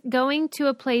she's going to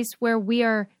a place where we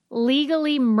are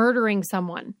legally murdering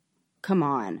someone. Come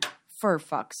on. For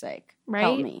fuck's sake. Right?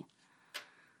 Help me.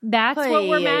 That's what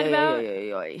we're mad about.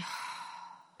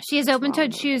 She has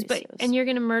open-toed shoes, and you're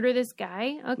going to murder this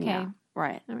guy? Okay. Yeah,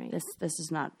 right. All right. This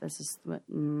is what.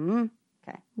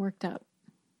 Okay. Worked up.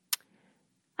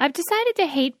 I've decided to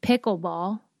hate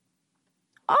pickleball.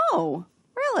 Oh,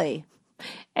 really?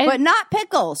 But not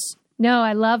pickles. No,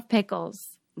 I love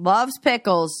pickles. Loves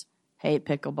pickles. Hate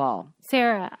pickleball.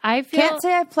 Sarah, can't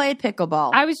say I've played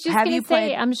pickleball. I was just going to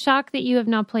say, I'm shocked that you have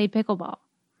not played pickleball.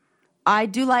 I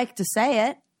do like to say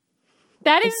it.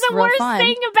 That is the worst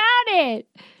thing about it.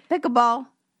 Pickleball.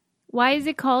 Why is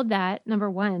it called that, number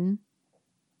one?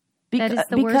 That is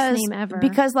the worst name ever.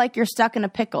 Because, like, you're stuck in a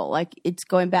pickle. Like, it's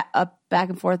going back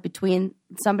and forth between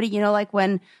somebody. You know, like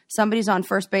when somebody's on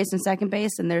first base and second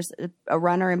base and there's a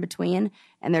runner in between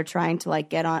and they're trying to, like,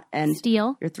 get on and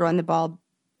steal. You're throwing the ball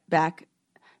back.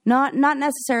 Not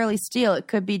necessarily steal. It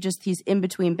could be just he's in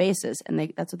between bases,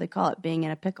 and that's what they call it, being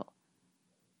in a pickle.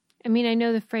 I mean, I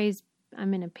know the phrase,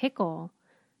 I'm in a pickle.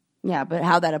 Yeah, but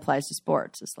how that applies to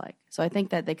sports is like... So I think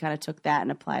that they kind of took that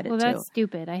and applied it to... Well, that's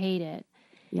stupid. I hate it.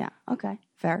 Yeah. Okay.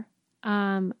 Fair.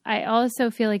 I also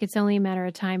feel like it's only a matter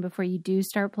of time before you do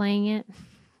start playing it.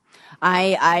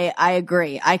 I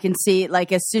agree. I can see,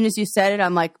 like, as soon as you said it,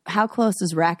 I'm like, how close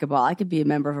is racquetball? I could be a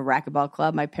member of a racquetball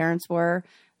club. My parents were,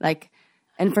 like,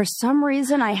 and for some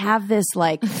reason I have this,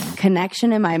 like,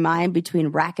 connection in my mind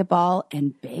between racquetball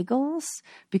and bagels,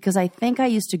 because I think I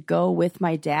used to go with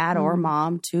my dad or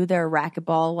mom to their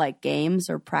racquetball, like, games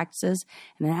or practices,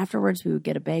 and then afterwards we would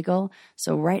get a bagel.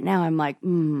 So right now I'm like,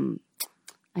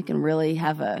 I can really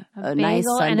have a nice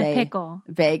Sunday. And a pickle.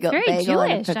 Bagel, very bagel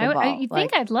Jewish. And a pickleball. You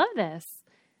think I'd love this.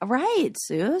 Right,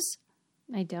 Suze.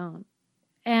 I don't.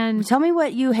 And tell me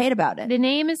what you hate about it. The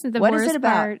name isn't the what worst is it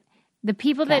about? part. The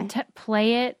people that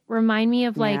play it remind me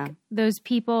of, like, those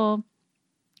people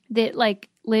that, like,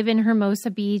 live in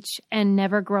Hermosa Beach and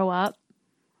never grow up.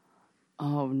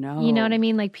 Oh, no. You know what I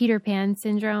mean? Like Peter Pan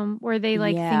syndrome, where they,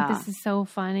 like, think this is so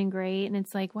fun and great. And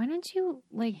it's like, why don't you,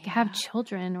 like, have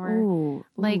children or,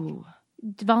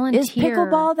 volunteer? Is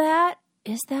pickleball that?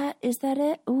 Is that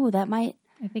it? Ooh, that might.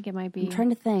 I think it might be. I'm trying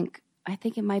to think. I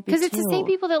think it might be, because it's the same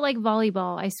people that like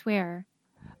volleyball, I swear.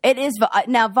 It is.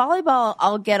 Now, volleyball,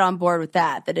 I'll get on board with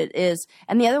that it is.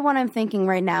 And the other one I'm thinking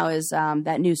right now is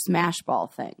that new smash ball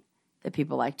thing that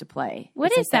people like to play.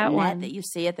 What is that one? Net that you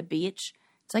see at the beach?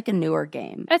 It's like a newer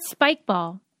game. That's spike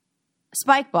ball.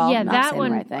 Spike ball. Yeah, that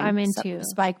one I'm into.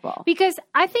 Spike ball. Because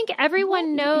I think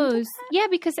everyone knows. Yeah,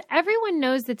 because everyone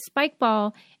knows that spike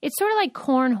ball, it's sort of like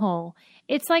cornhole.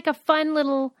 It's like a fun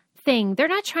little thing. They're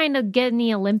not trying to get in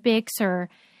the Olympics or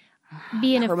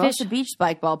be an official. Hermosa Beach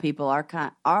spike ball people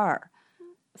are.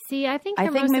 See, I think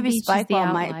maybe Beach spike ball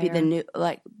outlier. might be the new,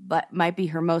 but might be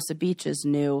Hermosa Beach's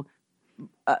new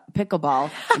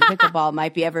pickleball, and pickleball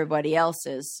might be everybody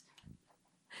else's.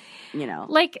 You know,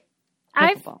 like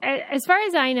as far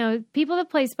as I know, people that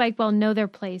play spike ball know their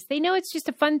place. They know it's just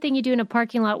a fun thing you do in a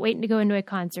parking lot waiting to go into a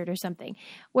concert or something.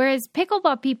 Whereas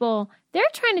pickleball people, they're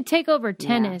trying to take over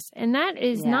tennis, and that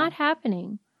is not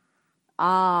happening.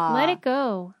 Let it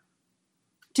go.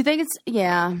 Do you think it's...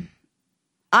 Yeah.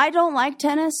 I don't like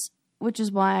tennis, which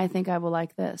is why I think I will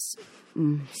like this.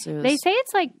 They say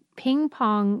it's like ping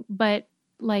pong, but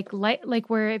like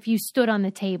where if you stood on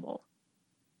the table.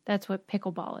 That's what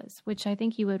pickleball is, which I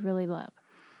think you would really love.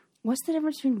 What's the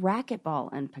difference between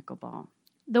racquetball and pickleball?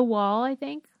 The wall, I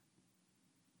think.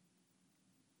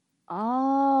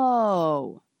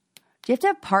 Oh. Do you have to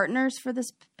have partners for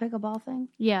this pickleball thing?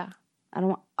 Yeah. I don't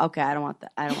want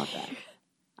that.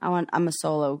 I'm a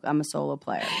solo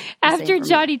player. After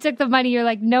Johnny took the money, you're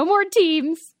like, no more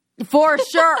teams. For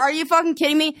sure. Are you fucking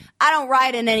kidding me? I don't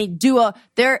ride in any duo.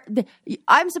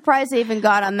 I'm surprised they even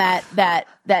got on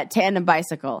that tandem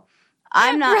bicycle.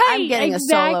 I'm not. Right, I'm getting a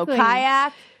solo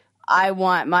kayak. I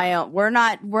want my own. We're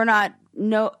not.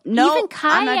 No. Even kayaks.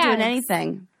 I'm not doing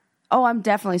anything. Oh, I'm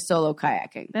definitely solo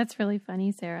kayaking. That's really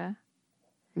funny, Sarah.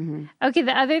 Mm-hmm. Okay.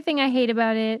 The other thing I hate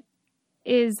about it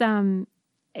is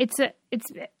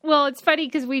it's funny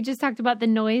because we just talked about the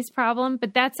noise problem,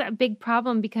 but that's a big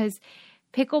problem because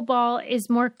pickleball is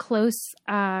more close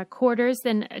quarters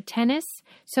than tennis.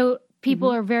 So people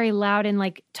are very loud and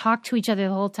like talk to each other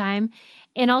the whole time.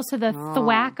 And also the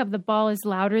thwack of the ball is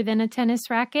louder than a tennis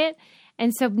racket.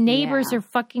 And so neighbors are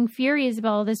fucking furious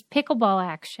about all this pickleball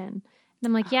action. And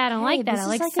I'm like, I don't like that. I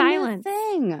like silence.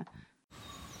 Thing.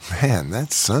 Man,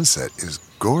 that sunset is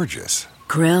gorgeous.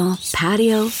 Grill,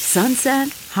 patio, sunset.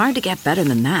 Hard to get better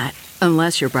than that.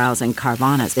 Unless you're browsing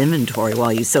Carvana's inventory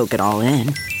while you soak it all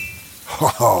in.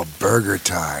 Oh, burger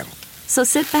time. So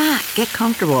sit back, get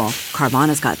comfortable.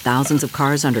 Carvana's got thousands of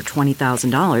cars under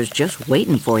 $20,000 just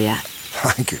waiting for you.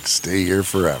 I could stay here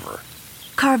forever.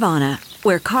 Carvana,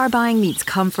 where car buying meets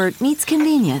comfort, meets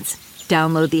convenience.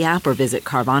 Download the app or visit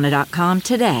Carvana.com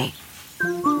today.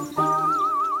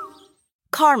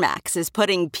 CarMax is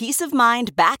putting peace of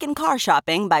mind back in car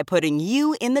shopping by putting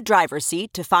you in the driver's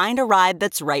seat to find a ride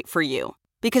that's right for you.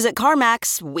 Because at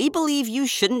CarMax, we believe you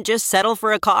shouldn't just settle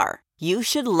for a car. You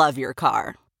should love your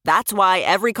car. That's why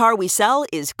every car we sell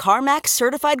is CarMax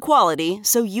certified quality,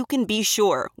 so you can be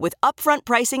sure with upfront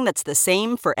pricing that's the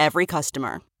same for every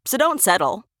customer. So don't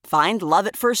settle. find love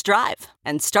at first drive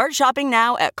and start shopping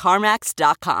now at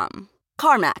CarMax.com.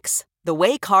 CarMax, the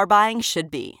way car buying should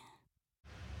be.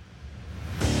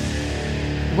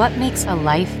 What makes a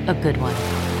life a good one?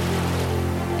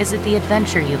 Is it the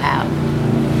adventure you have?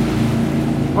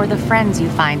 Or the friends you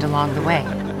find along the way?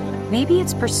 Maybe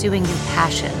it's pursuing your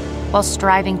passion while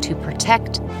striving to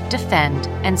protect, defend,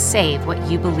 and save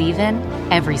what you believe in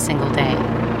every single day.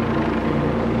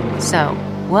 So,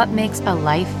 what makes a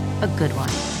life a good one?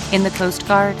 In the Coast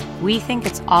Guard, we think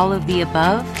it's all of the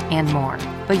above and more,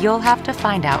 but you'll have to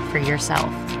find out for yourself.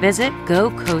 Visit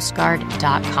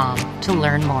gocoastguard.com to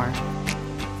learn more.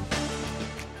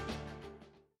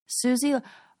 Susie,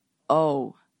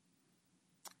 I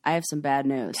have some bad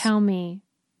news. Tell me.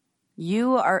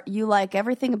 You like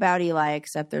everything about Eli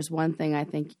except there's one thing I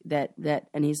think that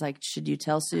and he's like, should you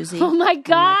tell Susie? Oh my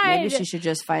God. Like, maybe she should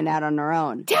just find out on her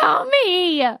own. Tell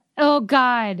me. Oh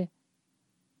God.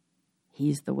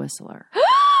 He's the whistler.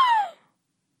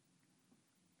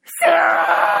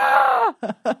 Sarah!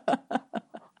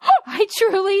 I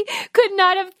truly could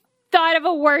not have thought of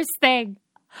a worse thing.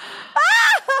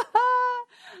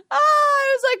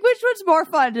 I was like, which one's more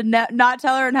fun to not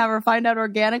tell her and have her find out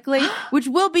organically, which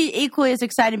will be equally as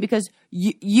exciting because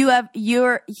he's a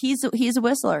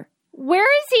whistler.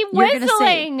 Where is he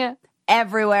whistling?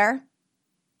 Everywhere.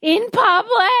 In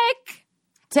public?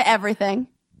 To everything.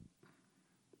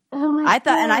 Oh my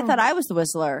God. I thought I was the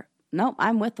whistler. No,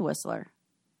 I'm with the whistler.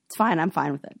 It's fine. I'm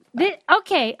fine with it.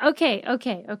 Okay.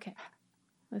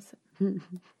 Listen.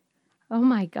 Oh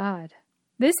my God.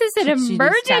 This is an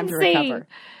emergency.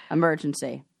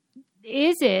 Emergency.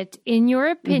 Is it, in your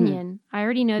opinion, I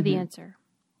already know the answer,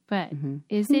 but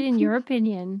is it, in your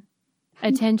opinion,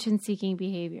 attention-seeking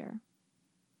behavior?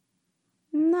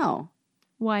 No.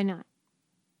 Why not?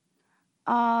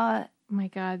 Oh my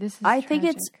God, this is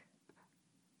tragic.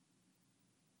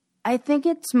 I think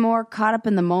it's more caught up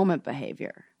in the moment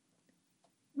behavior.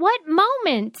 What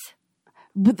moment?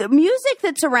 But the music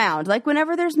that's around. Like,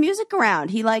 whenever there's music around,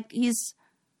 he's...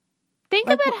 Think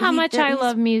about how much I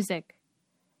love music.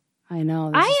 I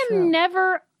know. I am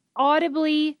never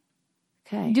audibly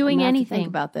doing anything. Think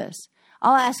about this.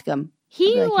 I'll ask him.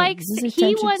 He wants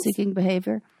attention-seeking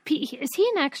behavior. Is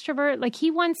he an extrovert? Like,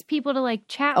 he wants people to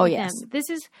chat with him. This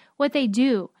is what they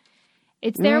do.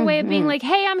 It's their way of being like,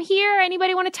 "Hey, I'm here.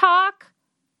 Anybody want to talk?"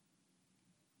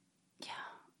 Yeah.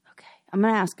 Okay. I'm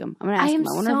gonna ask him. I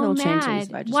wonder if he'll change his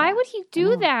if I just Why would he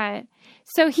do that?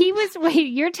 So he was.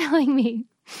 Wait, you're telling me.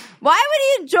 Why would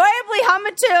he enjoyably hum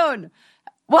a tune?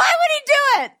 Why would he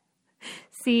do it?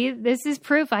 See, this is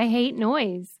proof I hate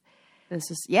noise.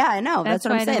 I know. That's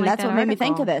what I'm saying. That's what made me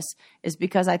think of this, is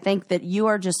because I think that you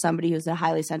are just somebody who's a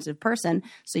highly sensitive person,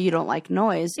 so you don't like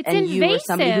noise. It's and invasive. You are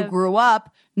somebody who grew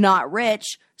up not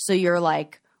rich, so you're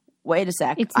like, wait a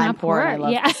sec, I'm poor and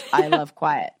I love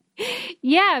quiet.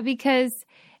 Yeah, because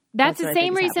that's the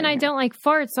same reason I don't like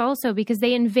farts also, because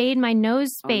they invade my nose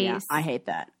space. Oh, yeah. I hate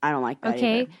that. I don't like that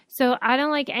either. So I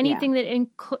don't like anything that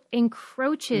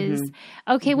encroaches.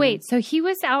 Okay, wait. So he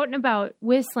was out and about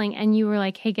whistling and you were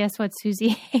like, hey, guess what? Susie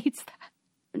hates that.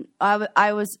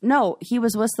 He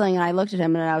was whistling and I looked at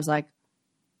him and I was like,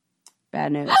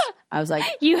 bad news. I was like,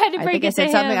 you had to break it to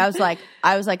him. Something. I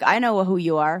was like, I know who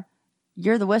you are.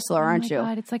 You're the whistler, aren't you?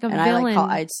 God, it's like a villain.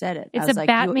 I said it. It's a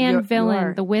Batman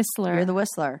villain, the whistler. You're the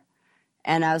whistler.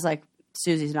 And I was like,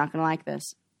 Susie's not going to like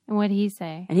this. And what did he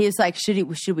say? And he was like, should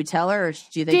we tell her, or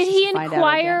do you think did he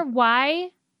inquire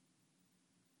why?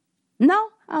 No,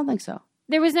 I don't think so.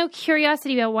 There was no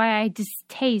curiosity about why I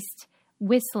distaste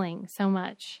whistling so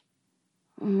much.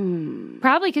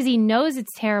 Probably because he knows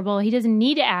it's terrible. He doesn't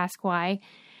need to ask why.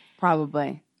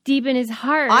 Probably. Deep in his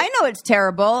heart. I know it's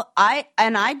terrible. I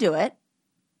do it.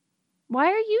 Why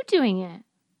are you doing it?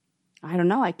 I don't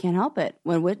know. I can't help it.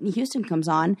 When Whitney Houston comes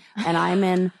on and I'm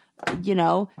in,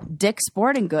 Dick's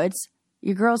Sporting Goods,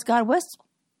 your girl's got to whistle.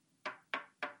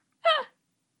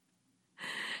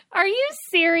 Are you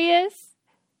serious?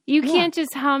 You can't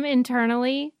just hum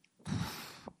internally?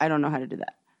 I don't know how to do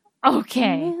that.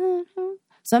 Okay.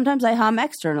 Sometimes I hum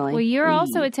externally. Well, you're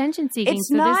also attention-seeking,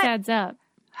 this adds up.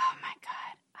 Oh, my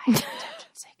God. I'm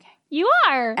attention-seeking. You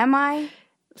are. Am I?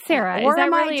 Sarah, or is that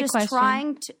am really I just a question?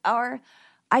 trying to, or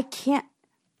I can't,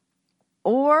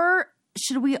 or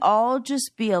should we all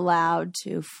just be allowed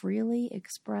to freely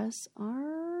express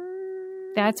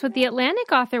our... That's what the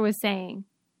Atlantic author was saying.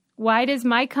 Why does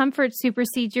my comfort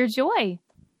supersede your joy?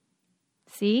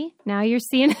 See? Now you're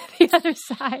seeing the other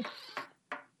side.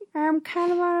 I'm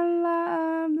kind of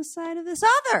on the side of this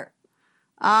other.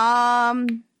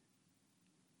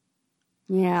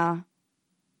 Yeah.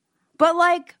 But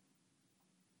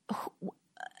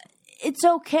it's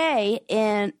okay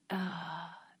in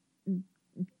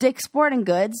Dick's Sporting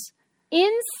Goods.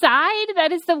 Inside?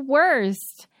 That is the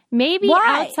worst. Maybe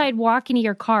outside walking to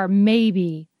your car.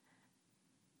 Maybe.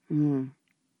 I'm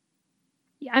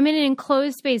in an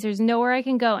enclosed space. There's nowhere I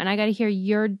can go, and I got to hear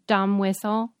your dumb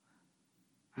whistle.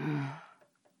 I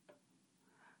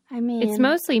mean, it's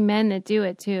mostly men that do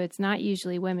it too. It's not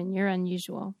usually women. You're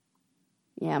unusual.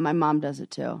 Yeah, my mom does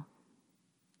it too.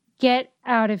 Get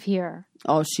out of here.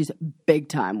 Oh, she's a big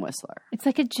time whistler. It's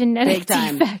like a genetic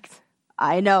defect.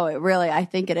 I know it really. I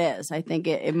think it is. I think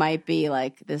it might be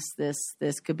like this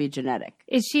could be genetic.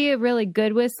 Is she a really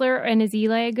good whistler, and is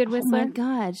Eli a good whistler? Oh my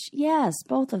gosh, yes,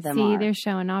 both of them. See, they're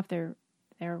showing off their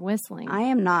whistling. I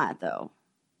am not though.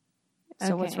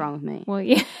 So what's wrong with me? Well,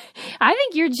 yeah, I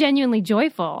think you're genuinely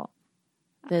joyful.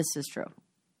 This is true.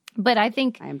 But I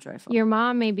think I am joyful. Your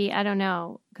mom maybe, I don't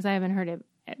know, because I haven't heard it.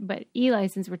 But Eli,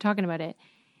 since we're talking about it,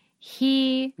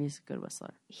 he's a good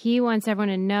whistler. He wants everyone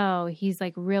to know he's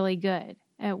like really good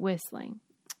at whistling.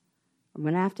 I'm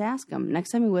going to have to ask him.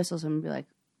 Next time he whistles, I'm going to be like,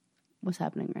 what's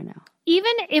happening right now?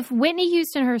 Even if Whitney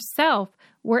Houston herself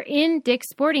were in Dick's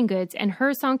Sporting Goods and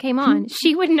her song came on,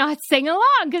 she would not sing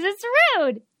along because it's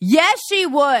rude. Yes, she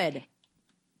would.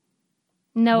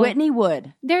 No. Whitney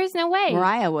would. There's no way.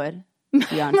 Mariah would.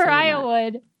 Mariah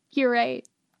would. You're right.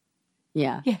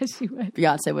 Yeah. Yes, she would.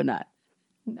 Beyonce would not.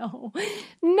 No,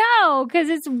 because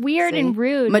it's weird and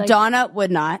rude. Madonna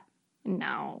would not.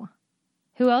 No.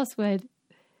 Who else would?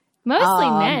 Mostly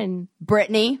men.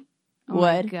 Britney would. Oh,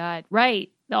 my God.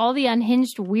 Right. All the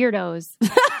unhinged weirdos.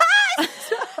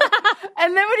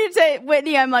 And then when you say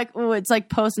Whitney, I'm like, oh, it's like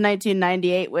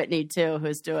post-1998 Whitney, too,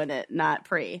 who's doing it, not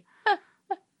pre.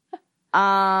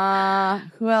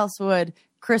 Who else would?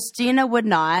 Christina would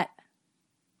not.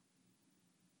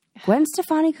 Gwen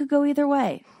Stefani could go either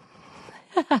way.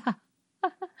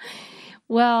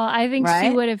 Well, I think she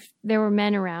would if there were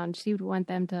men around. She would want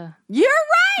them to. You're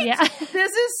right. Yeah.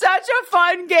 This is such a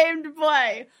fun game to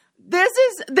play. This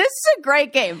is a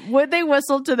great game. Would they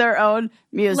whistle to their own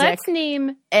music? Let's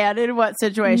name. And in what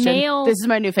situation? This is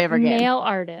my new favorite game. Male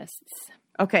artists.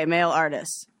 Okay, male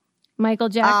artists. Michael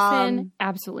Jackson?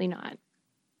 Absolutely not.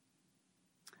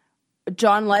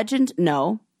 John Legend?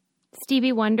 No.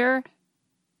 Stevie Wonder?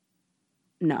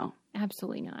 No.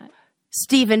 Absolutely not.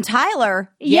 Steven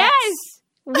Tyler? Yes!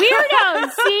 Weirdo,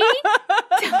 see?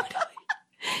 Totally.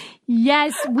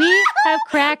 Yes, we have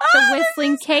cracked the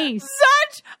whistling case.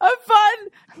 Such a fun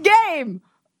game.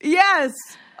 Yes.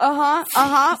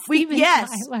 Steven yes.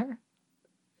 Tyler.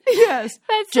 Yes.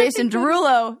 That's Jason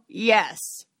Derulo? Yes.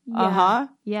 Yeah.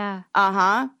 Yeah.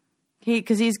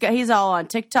 Because he's all on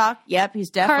TikTok. Yep, he's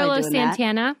definitely Carlos doing that.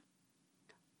 Santana?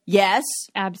 Yes.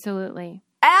 Absolutely.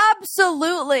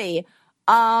 Absolutely.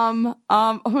 Oh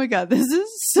my God, this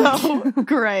is so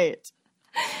great.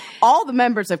 All the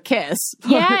members of KISS.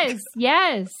 Yes.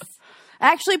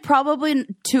 Actually, probably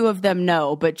two of them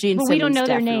know, but Gene Simmons we don't know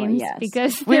their names yes.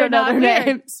 because we don't know their weird.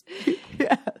 names.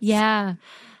 Yes. Yeah.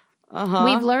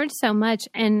 We've learned so much.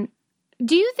 And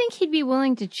do you think he'd be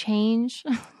willing to change,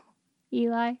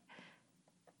 Eli?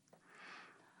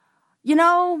 You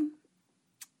know,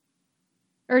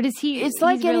 or does he? It's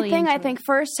like anything. Really I think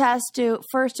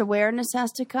first awareness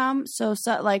has to come. So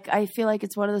like I feel like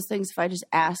it's one of those things. If I just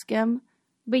ask him,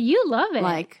 but you love it.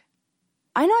 Like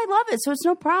I know I love it, so it's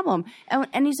no problem.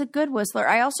 And he's a good whistler.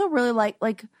 I also really like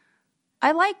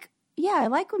I like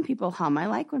when people hum. I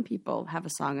like when people have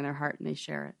a song in their heart and they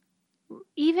share it.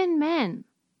 Even men.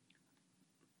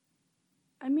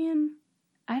 I mean,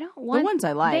 I don't want the ones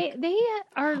I like. They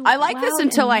are. I like this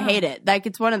until I hate it. Like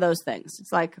it's one of those things.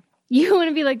 It's like you want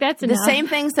to be like that's enough. The same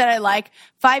things that I like.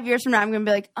 5 years from now, I'm going to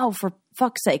be like, oh, for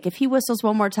fuck's sake! If he whistles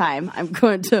one more time, I'm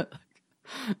going to.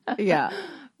 Yeah.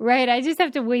 Right. I just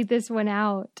have to wait this one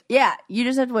out. Yeah, you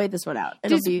just have to wait this one out.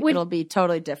 It'll be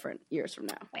totally different years from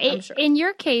now. I'm sure. In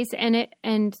your case,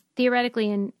 and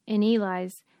theoretically in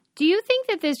Eli's, do you think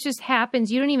that this just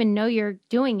happens? You don't even know you're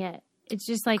doing it. It's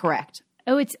just like correct.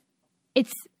 Oh, it's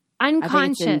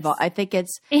unconscious. I think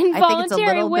it's involuntary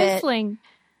a little whistling.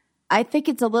 I think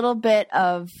it's a little bit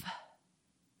of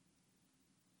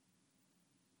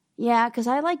because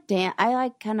I like dance. I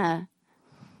like kind of.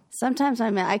 Sometimes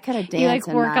I kind of dance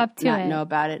and work up to not it. Know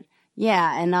about it.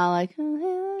 Yeah, and I'll like.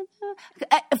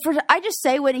 I just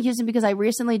say Whitney Houston because I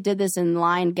recently did this in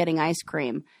line getting ice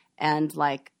cream, and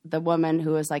like the woman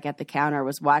who was like at the counter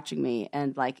was watching me,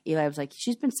 and like Eli was like,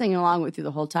 she's been singing along with you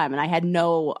the whole time, and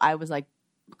I was like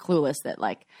clueless that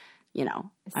like,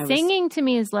 singing to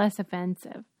me is less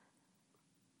offensive.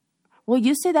 Well,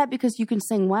 you say that because you can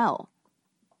sing well.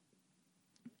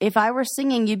 If I were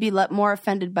singing, you'd be more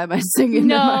offended by my singing.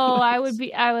 No, I would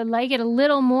like it a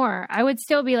little more. I would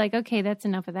still be like, okay, that's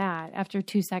enough of that after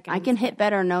 2 seconds. I can hit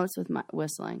better notes with my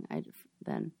whistling.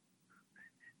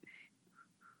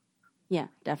 Yeah,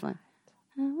 definitely.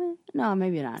 No,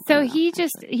 maybe not. So he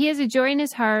has a joy in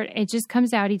his heart. It just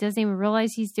comes out. He doesn't even realize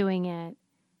he's doing it.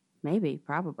 Maybe,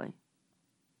 probably.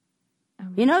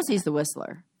 He knows he's the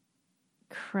whistler.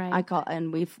 Correct.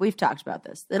 And we've talked about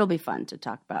this. It'll be fun to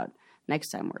talk about next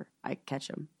time I catch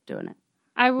him doing it.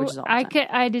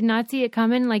 I did not see it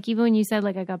coming. Like even when you said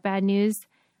like I got bad news.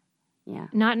 Yeah.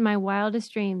 Not in my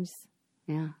wildest dreams.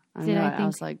 Yeah. I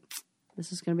was like,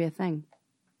 this is going to be a thing.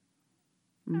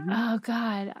 Mm-hmm. Oh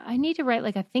God, I need to write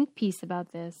like a think piece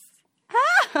about this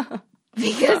because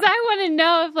I want to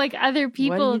know if like other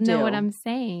people know what I'm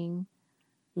saying.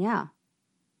 Yeah.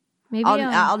 Maybe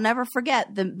I'll never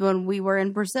forget when we were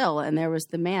in Brazil and there was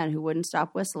the man who wouldn't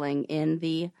stop whistling in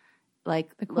the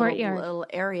courtyard little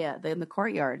area in the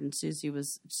courtyard, and Susie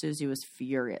was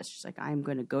furious. She's like, I'm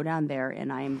going to go down there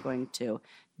and I am going to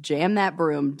jam that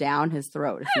broom down his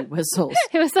throat if he whistles.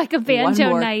 It was like a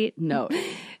banjo night. Note.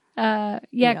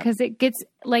 Because it gets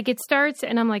like it starts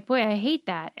and I'm like, boy, I hate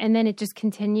that, and then it just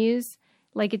continues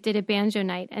like it did at banjo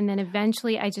night, and then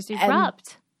eventually I just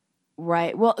erupt.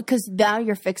 Right. Well, because now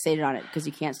you're fixated on it because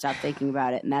you can't stop thinking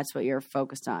about it, and that's what you're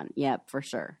focused on. Yep, for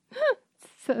sure.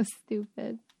 So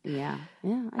stupid. Yeah.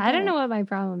 I don't know what my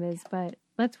problem is, but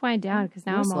let's wind down because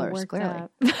now I'm all worked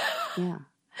up. Yeah.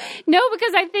 No,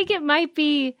 because I think it might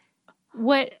be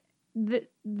what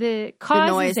the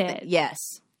causes it.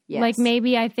 Yes. Like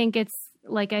maybe I think it's,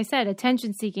 like I said,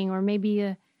 attention seeking, or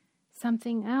maybe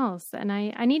something else. And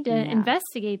I need to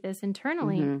investigate this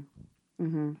internally. Mm-hmm.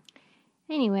 Mm-hmm.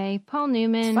 Anyway, Paul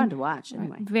Newman. It's fun to watch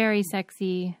anyway. Very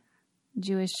sexy,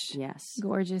 Jewish,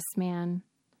 gorgeous man.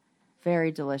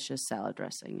 Very delicious salad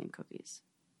dressing and cookies.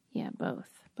 Yeah, both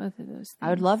of those things.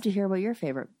 I would love to hear what your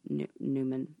favorite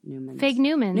Newman's. Fig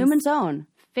Newman's. Newman's Own.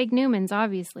 Fig Newman's,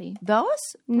 obviously. Those?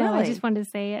 No, really? I just wanted to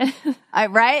say it.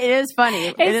 Right? It is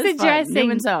funny. It's the dressing.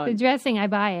 Newman's Own. The dressing, I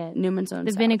buy it. Newman's Own.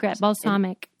 The vinaigrette,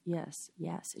 balsamic. Yes.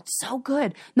 It's so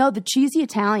good. No, the cheesy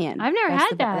Italian. I've never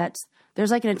had that.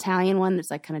 There's like an Italian one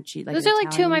that's like kind of cheesy. Like those are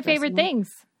like two of my favorite things.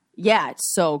 Yeah,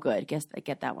 it's so good.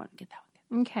 Get that one.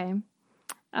 Okay.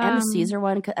 And the Caesar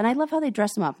one. And I love how they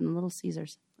dress them up in the little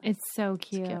Caesars. It's so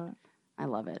cute. I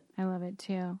love it. I love it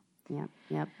too. Yep.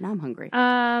 Now I'm hungry.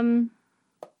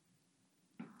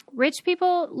 Rich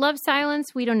people love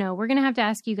silence. We don't know. We're going to have to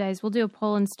ask you guys. We'll do a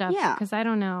poll and stuff. Yeah. Because I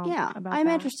don't know. Yeah. About I'm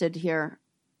that. interested to hear.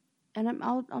 And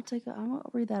I'll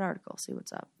read that article, see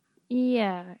what's up.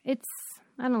 Yeah.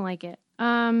 I don't like it.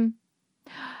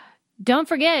 Don't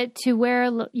forget to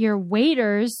wear your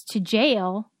waders to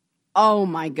jail. Oh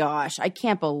my gosh. I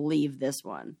can't believe this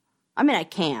one. I mean, I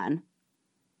can.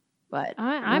 But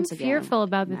I'm fearful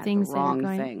about the things that are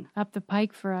going up the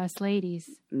pike for us ladies.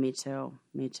 Me too.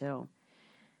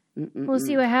 We'll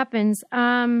see what happens.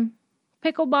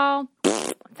 Pickleball,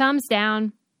 thumbs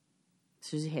down.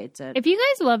 Susie hates it. If you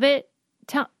guys love it,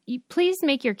 please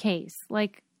make your case.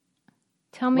 Like,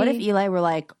 tell me. What if Eli were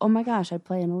like, oh my gosh, I'd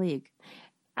play in a league?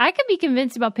 I could be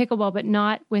convinced about pickleball, but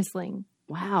not whistling.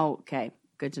 Wow. Okay.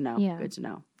 Good to know. Yeah. Good to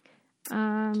know.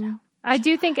 I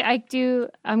do think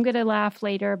I'm going to laugh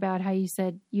later about how you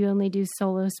said you only do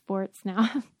solo sports now.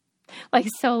 Like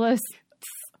solo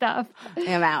stuff.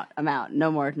 I'm out.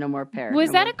 No more pair.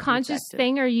 Was that a conscious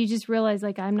thing, or you just realized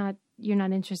like you're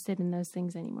not interested in those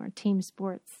things anymore? Team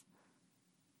sports.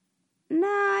 Nah,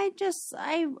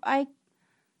 I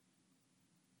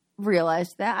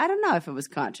realized that. I don't know if it was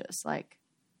conscious. Like,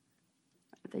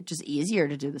 they're just easier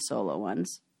to do the solo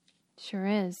ones. Sure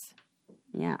is.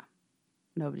 Yeah.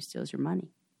 Nobody steals your money.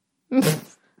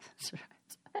 That's right.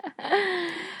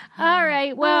 All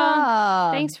right.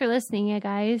 Well, thanks for listening, you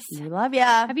guys. We love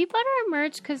ya. Have you bought our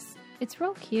merch? Because it's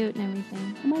real cute and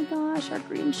everything. Oh my gosh, our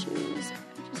green shoes.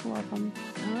 I just love them.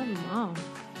 I love them all.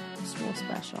 It's real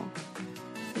special.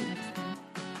 See you next time.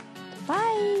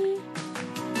 Bye.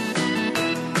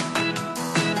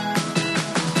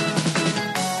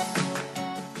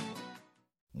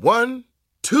 One,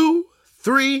 2,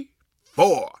 3,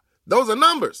 4. Those are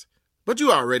numbers, but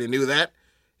you already knew that.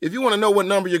 If you want to know what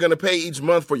number you're going to pay each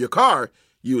month for your car,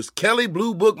 use Kelley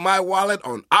Blue Book My Wallet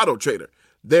on AutoTrader.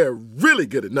 They're really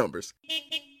good at numbers.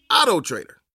 AutoTrader.